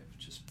Slave,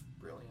 just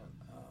brilliant.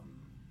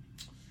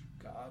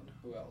 God,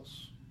 who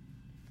else?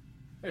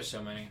 There's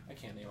so many, I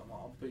can't name them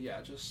all, but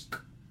there's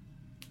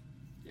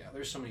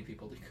so many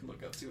people that you can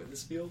look up to in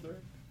this field, right?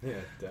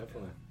 Yeah,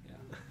 definitely.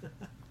 Yeah.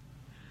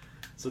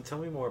 So tell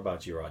me more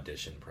about your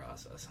audition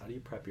process. How do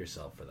you prep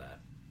yourself for that?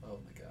 Oh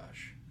my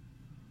gosh.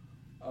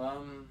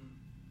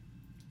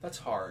 That's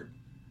hard,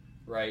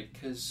 right?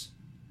 Because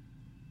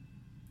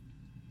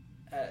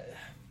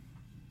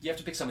you have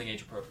to pick something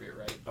age appropriate,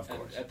 right? Of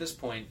course. And at this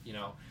point,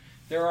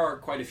 there are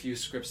quite a few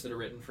scripts that are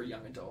written for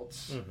young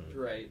adults,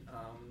 right?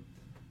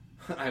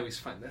 I always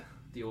find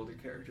the older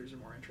characters are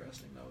more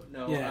interesting,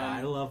 though. No,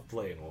 I love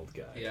playing old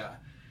guys. Yeah,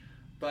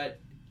 but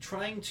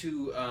trying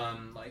to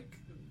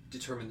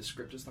determine the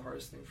script is the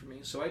hardest thing for me.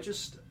 So I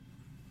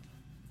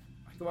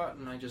go out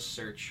and I just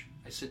search.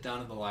 I sit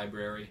down in the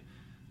library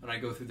and I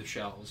go through the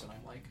shelves and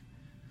I'm like,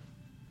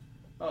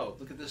 oh,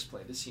 look at this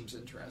play. This seems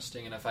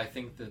interesting. And if I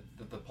think that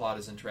the plot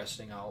is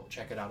interesting, I'll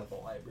check it out at the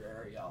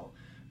library. I'll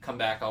come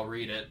back. I'll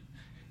read it.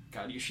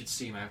 God, you should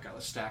see me. I've got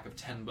a stack of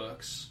 10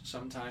 books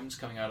sometimes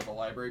coming out of the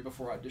library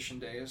before audition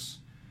days.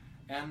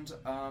 And,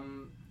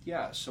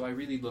 so I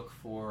really look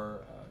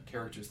for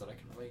characters that I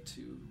can relate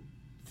to,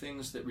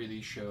 things that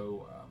really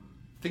show,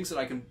 things that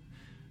I can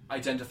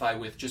identify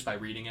with just by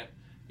reading it,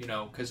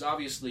 because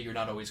obviously you're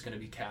not always going to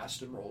be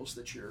cast in roles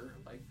that you're,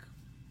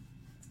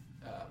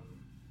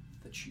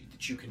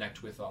 that you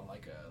connect with on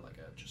like a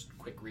just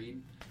quick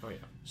read. Oh, yeah.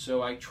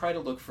 So I try to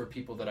look for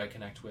people that I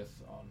connect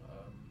with on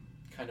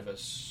kind of a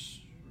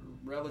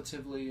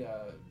relatively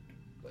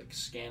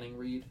scanning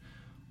read,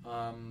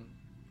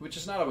 which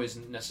is not always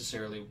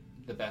necessarily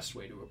the best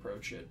way to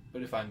approach it.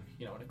 But if I'm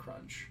in a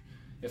crunch,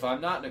 if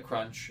I'm not in a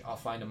crunch, I'll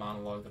find a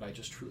monologue that I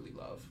just truly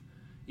love,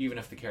 even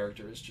if the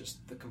character is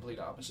just the complete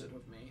opposite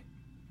of me.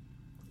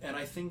 And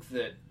I think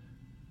that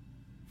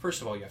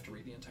first of all, you have to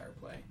read the entire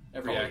play.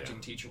 Every acting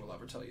teacher will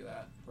ever tell you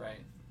that, right?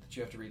 That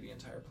you have to read the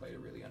entire play to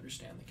really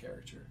understand the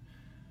character.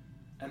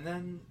 And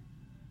then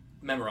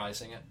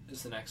memorizing it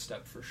is the next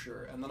step for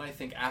sure. And then I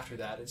think after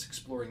that, it's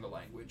exploring the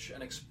language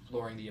and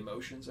exploring the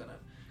emotions in it.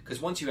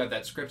 Because once you have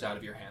that script out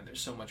of your hand,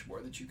 there's so much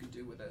more that you can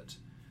do with it.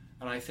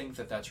 And I think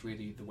that that's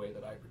really the way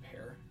that I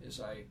prepare, is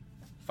I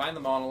find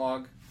the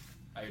monologue,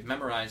 I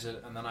memorize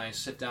it, and then I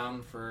sit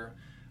down for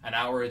an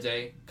hour a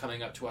day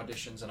coming up to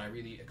auditions and I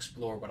really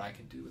explore what I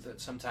can do with it.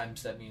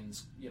 Sometimes that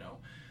means,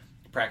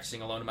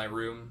 practicing alone in my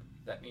room.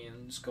 That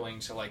means going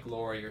to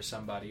Lori or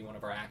somebody, one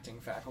of our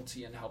acting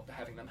faculty, and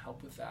having them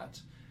help with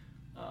that.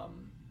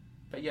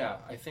 But yeah,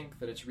 I think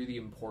that it's really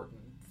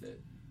important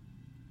that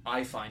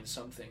I find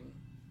something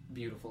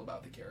beautiful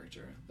about the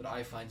character, that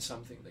I find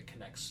something that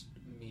connects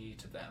me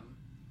to them.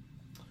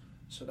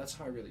 So that's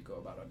how I really go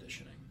about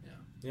auditioning.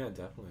 Yeah,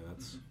 definitely.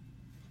 That's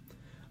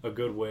a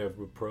good way of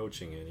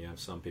approaching it. You have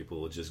some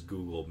people who just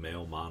Google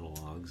male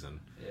monologues and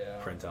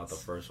print out the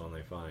first one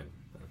they find.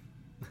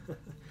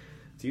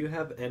 Do you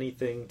have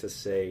anything to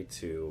say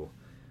to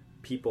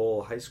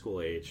people high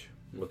school age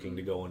looking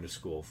to go into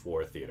school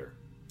for theater?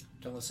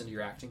 Don't listen to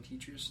your acting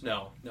teachers.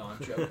 No, I'm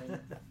joking.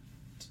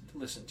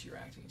 Listen to your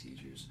acting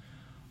teachers.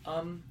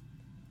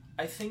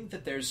 I think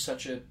that there's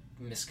such a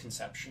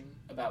misconception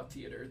about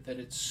theater that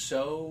it's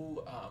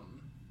so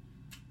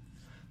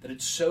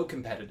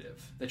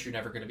competitive that you're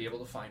never going to be able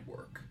to find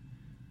work.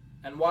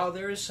 And while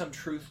there is some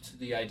truth to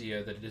the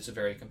idea that it is a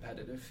very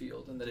competitive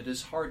field and that it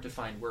is hard to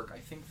find work, I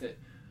think that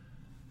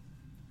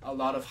a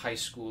lot of high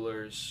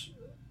schoolers,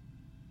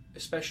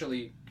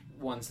 especially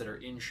ones that are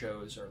in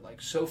shows, are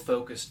so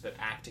focused that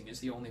acting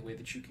is the only way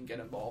that you can get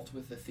involved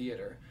with the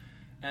theater.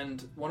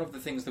 And one of the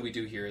things that we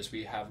do here is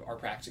we have our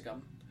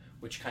practicum,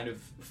 which kind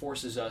of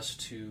forces us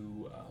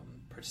to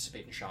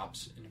participate in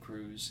shops, in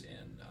crews,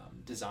 in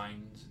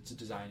designing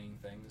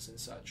things and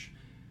such.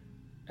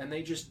 And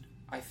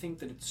I think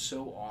that it's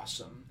so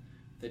awesome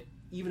that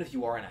even if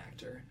you are an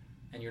actor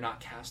and you're not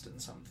cast in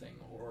something,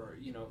 or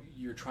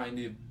you're trying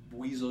to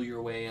weasel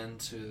your way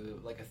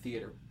into a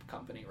theater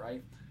company,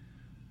 right?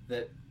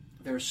 That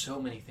there are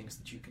so many things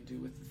that you can do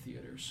with the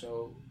theater.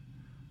 So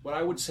what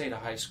I would say to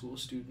high school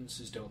students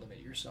is don't limit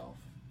yourself.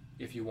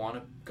 If you want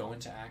to go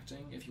into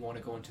acting, if you want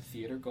to go into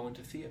theater, go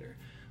into theater.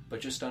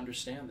 But just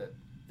understand that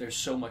there's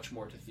so much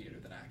more to theater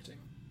than acting.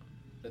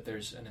 That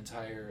there's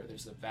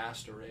a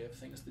vast array of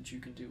things that you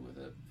can do with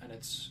it, and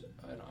it's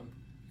an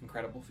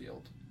incredible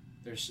field.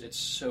 It's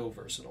so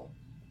versatile.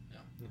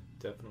 Yeah.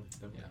 Definitely.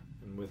 Yeah.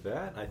 And with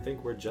that, I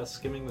think we're just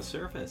skimming the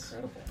surface.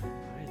 Incredible. All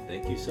right,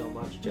 thank you so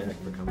much, Jack,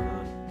 for coming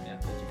on. Yeah,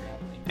 thank you for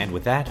having me. And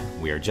with that,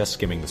 we are just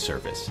skimming the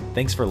surface.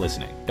 Thanks for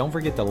listening. Don't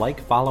forget to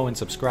like, follow, and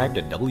subscribe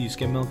to W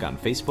Skim Milk on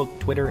Facebook,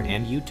 Twitter,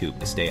 and YouTube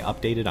to stay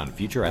updated on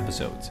future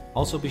episodes.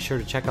 Also be sure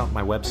to check out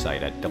my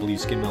website at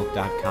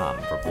wskimmilk.com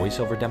for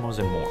voiceover demos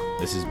and more.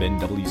 This has been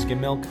W Skim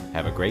Milk.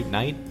 Have a great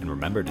night, and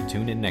remember to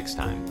tune in next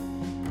time.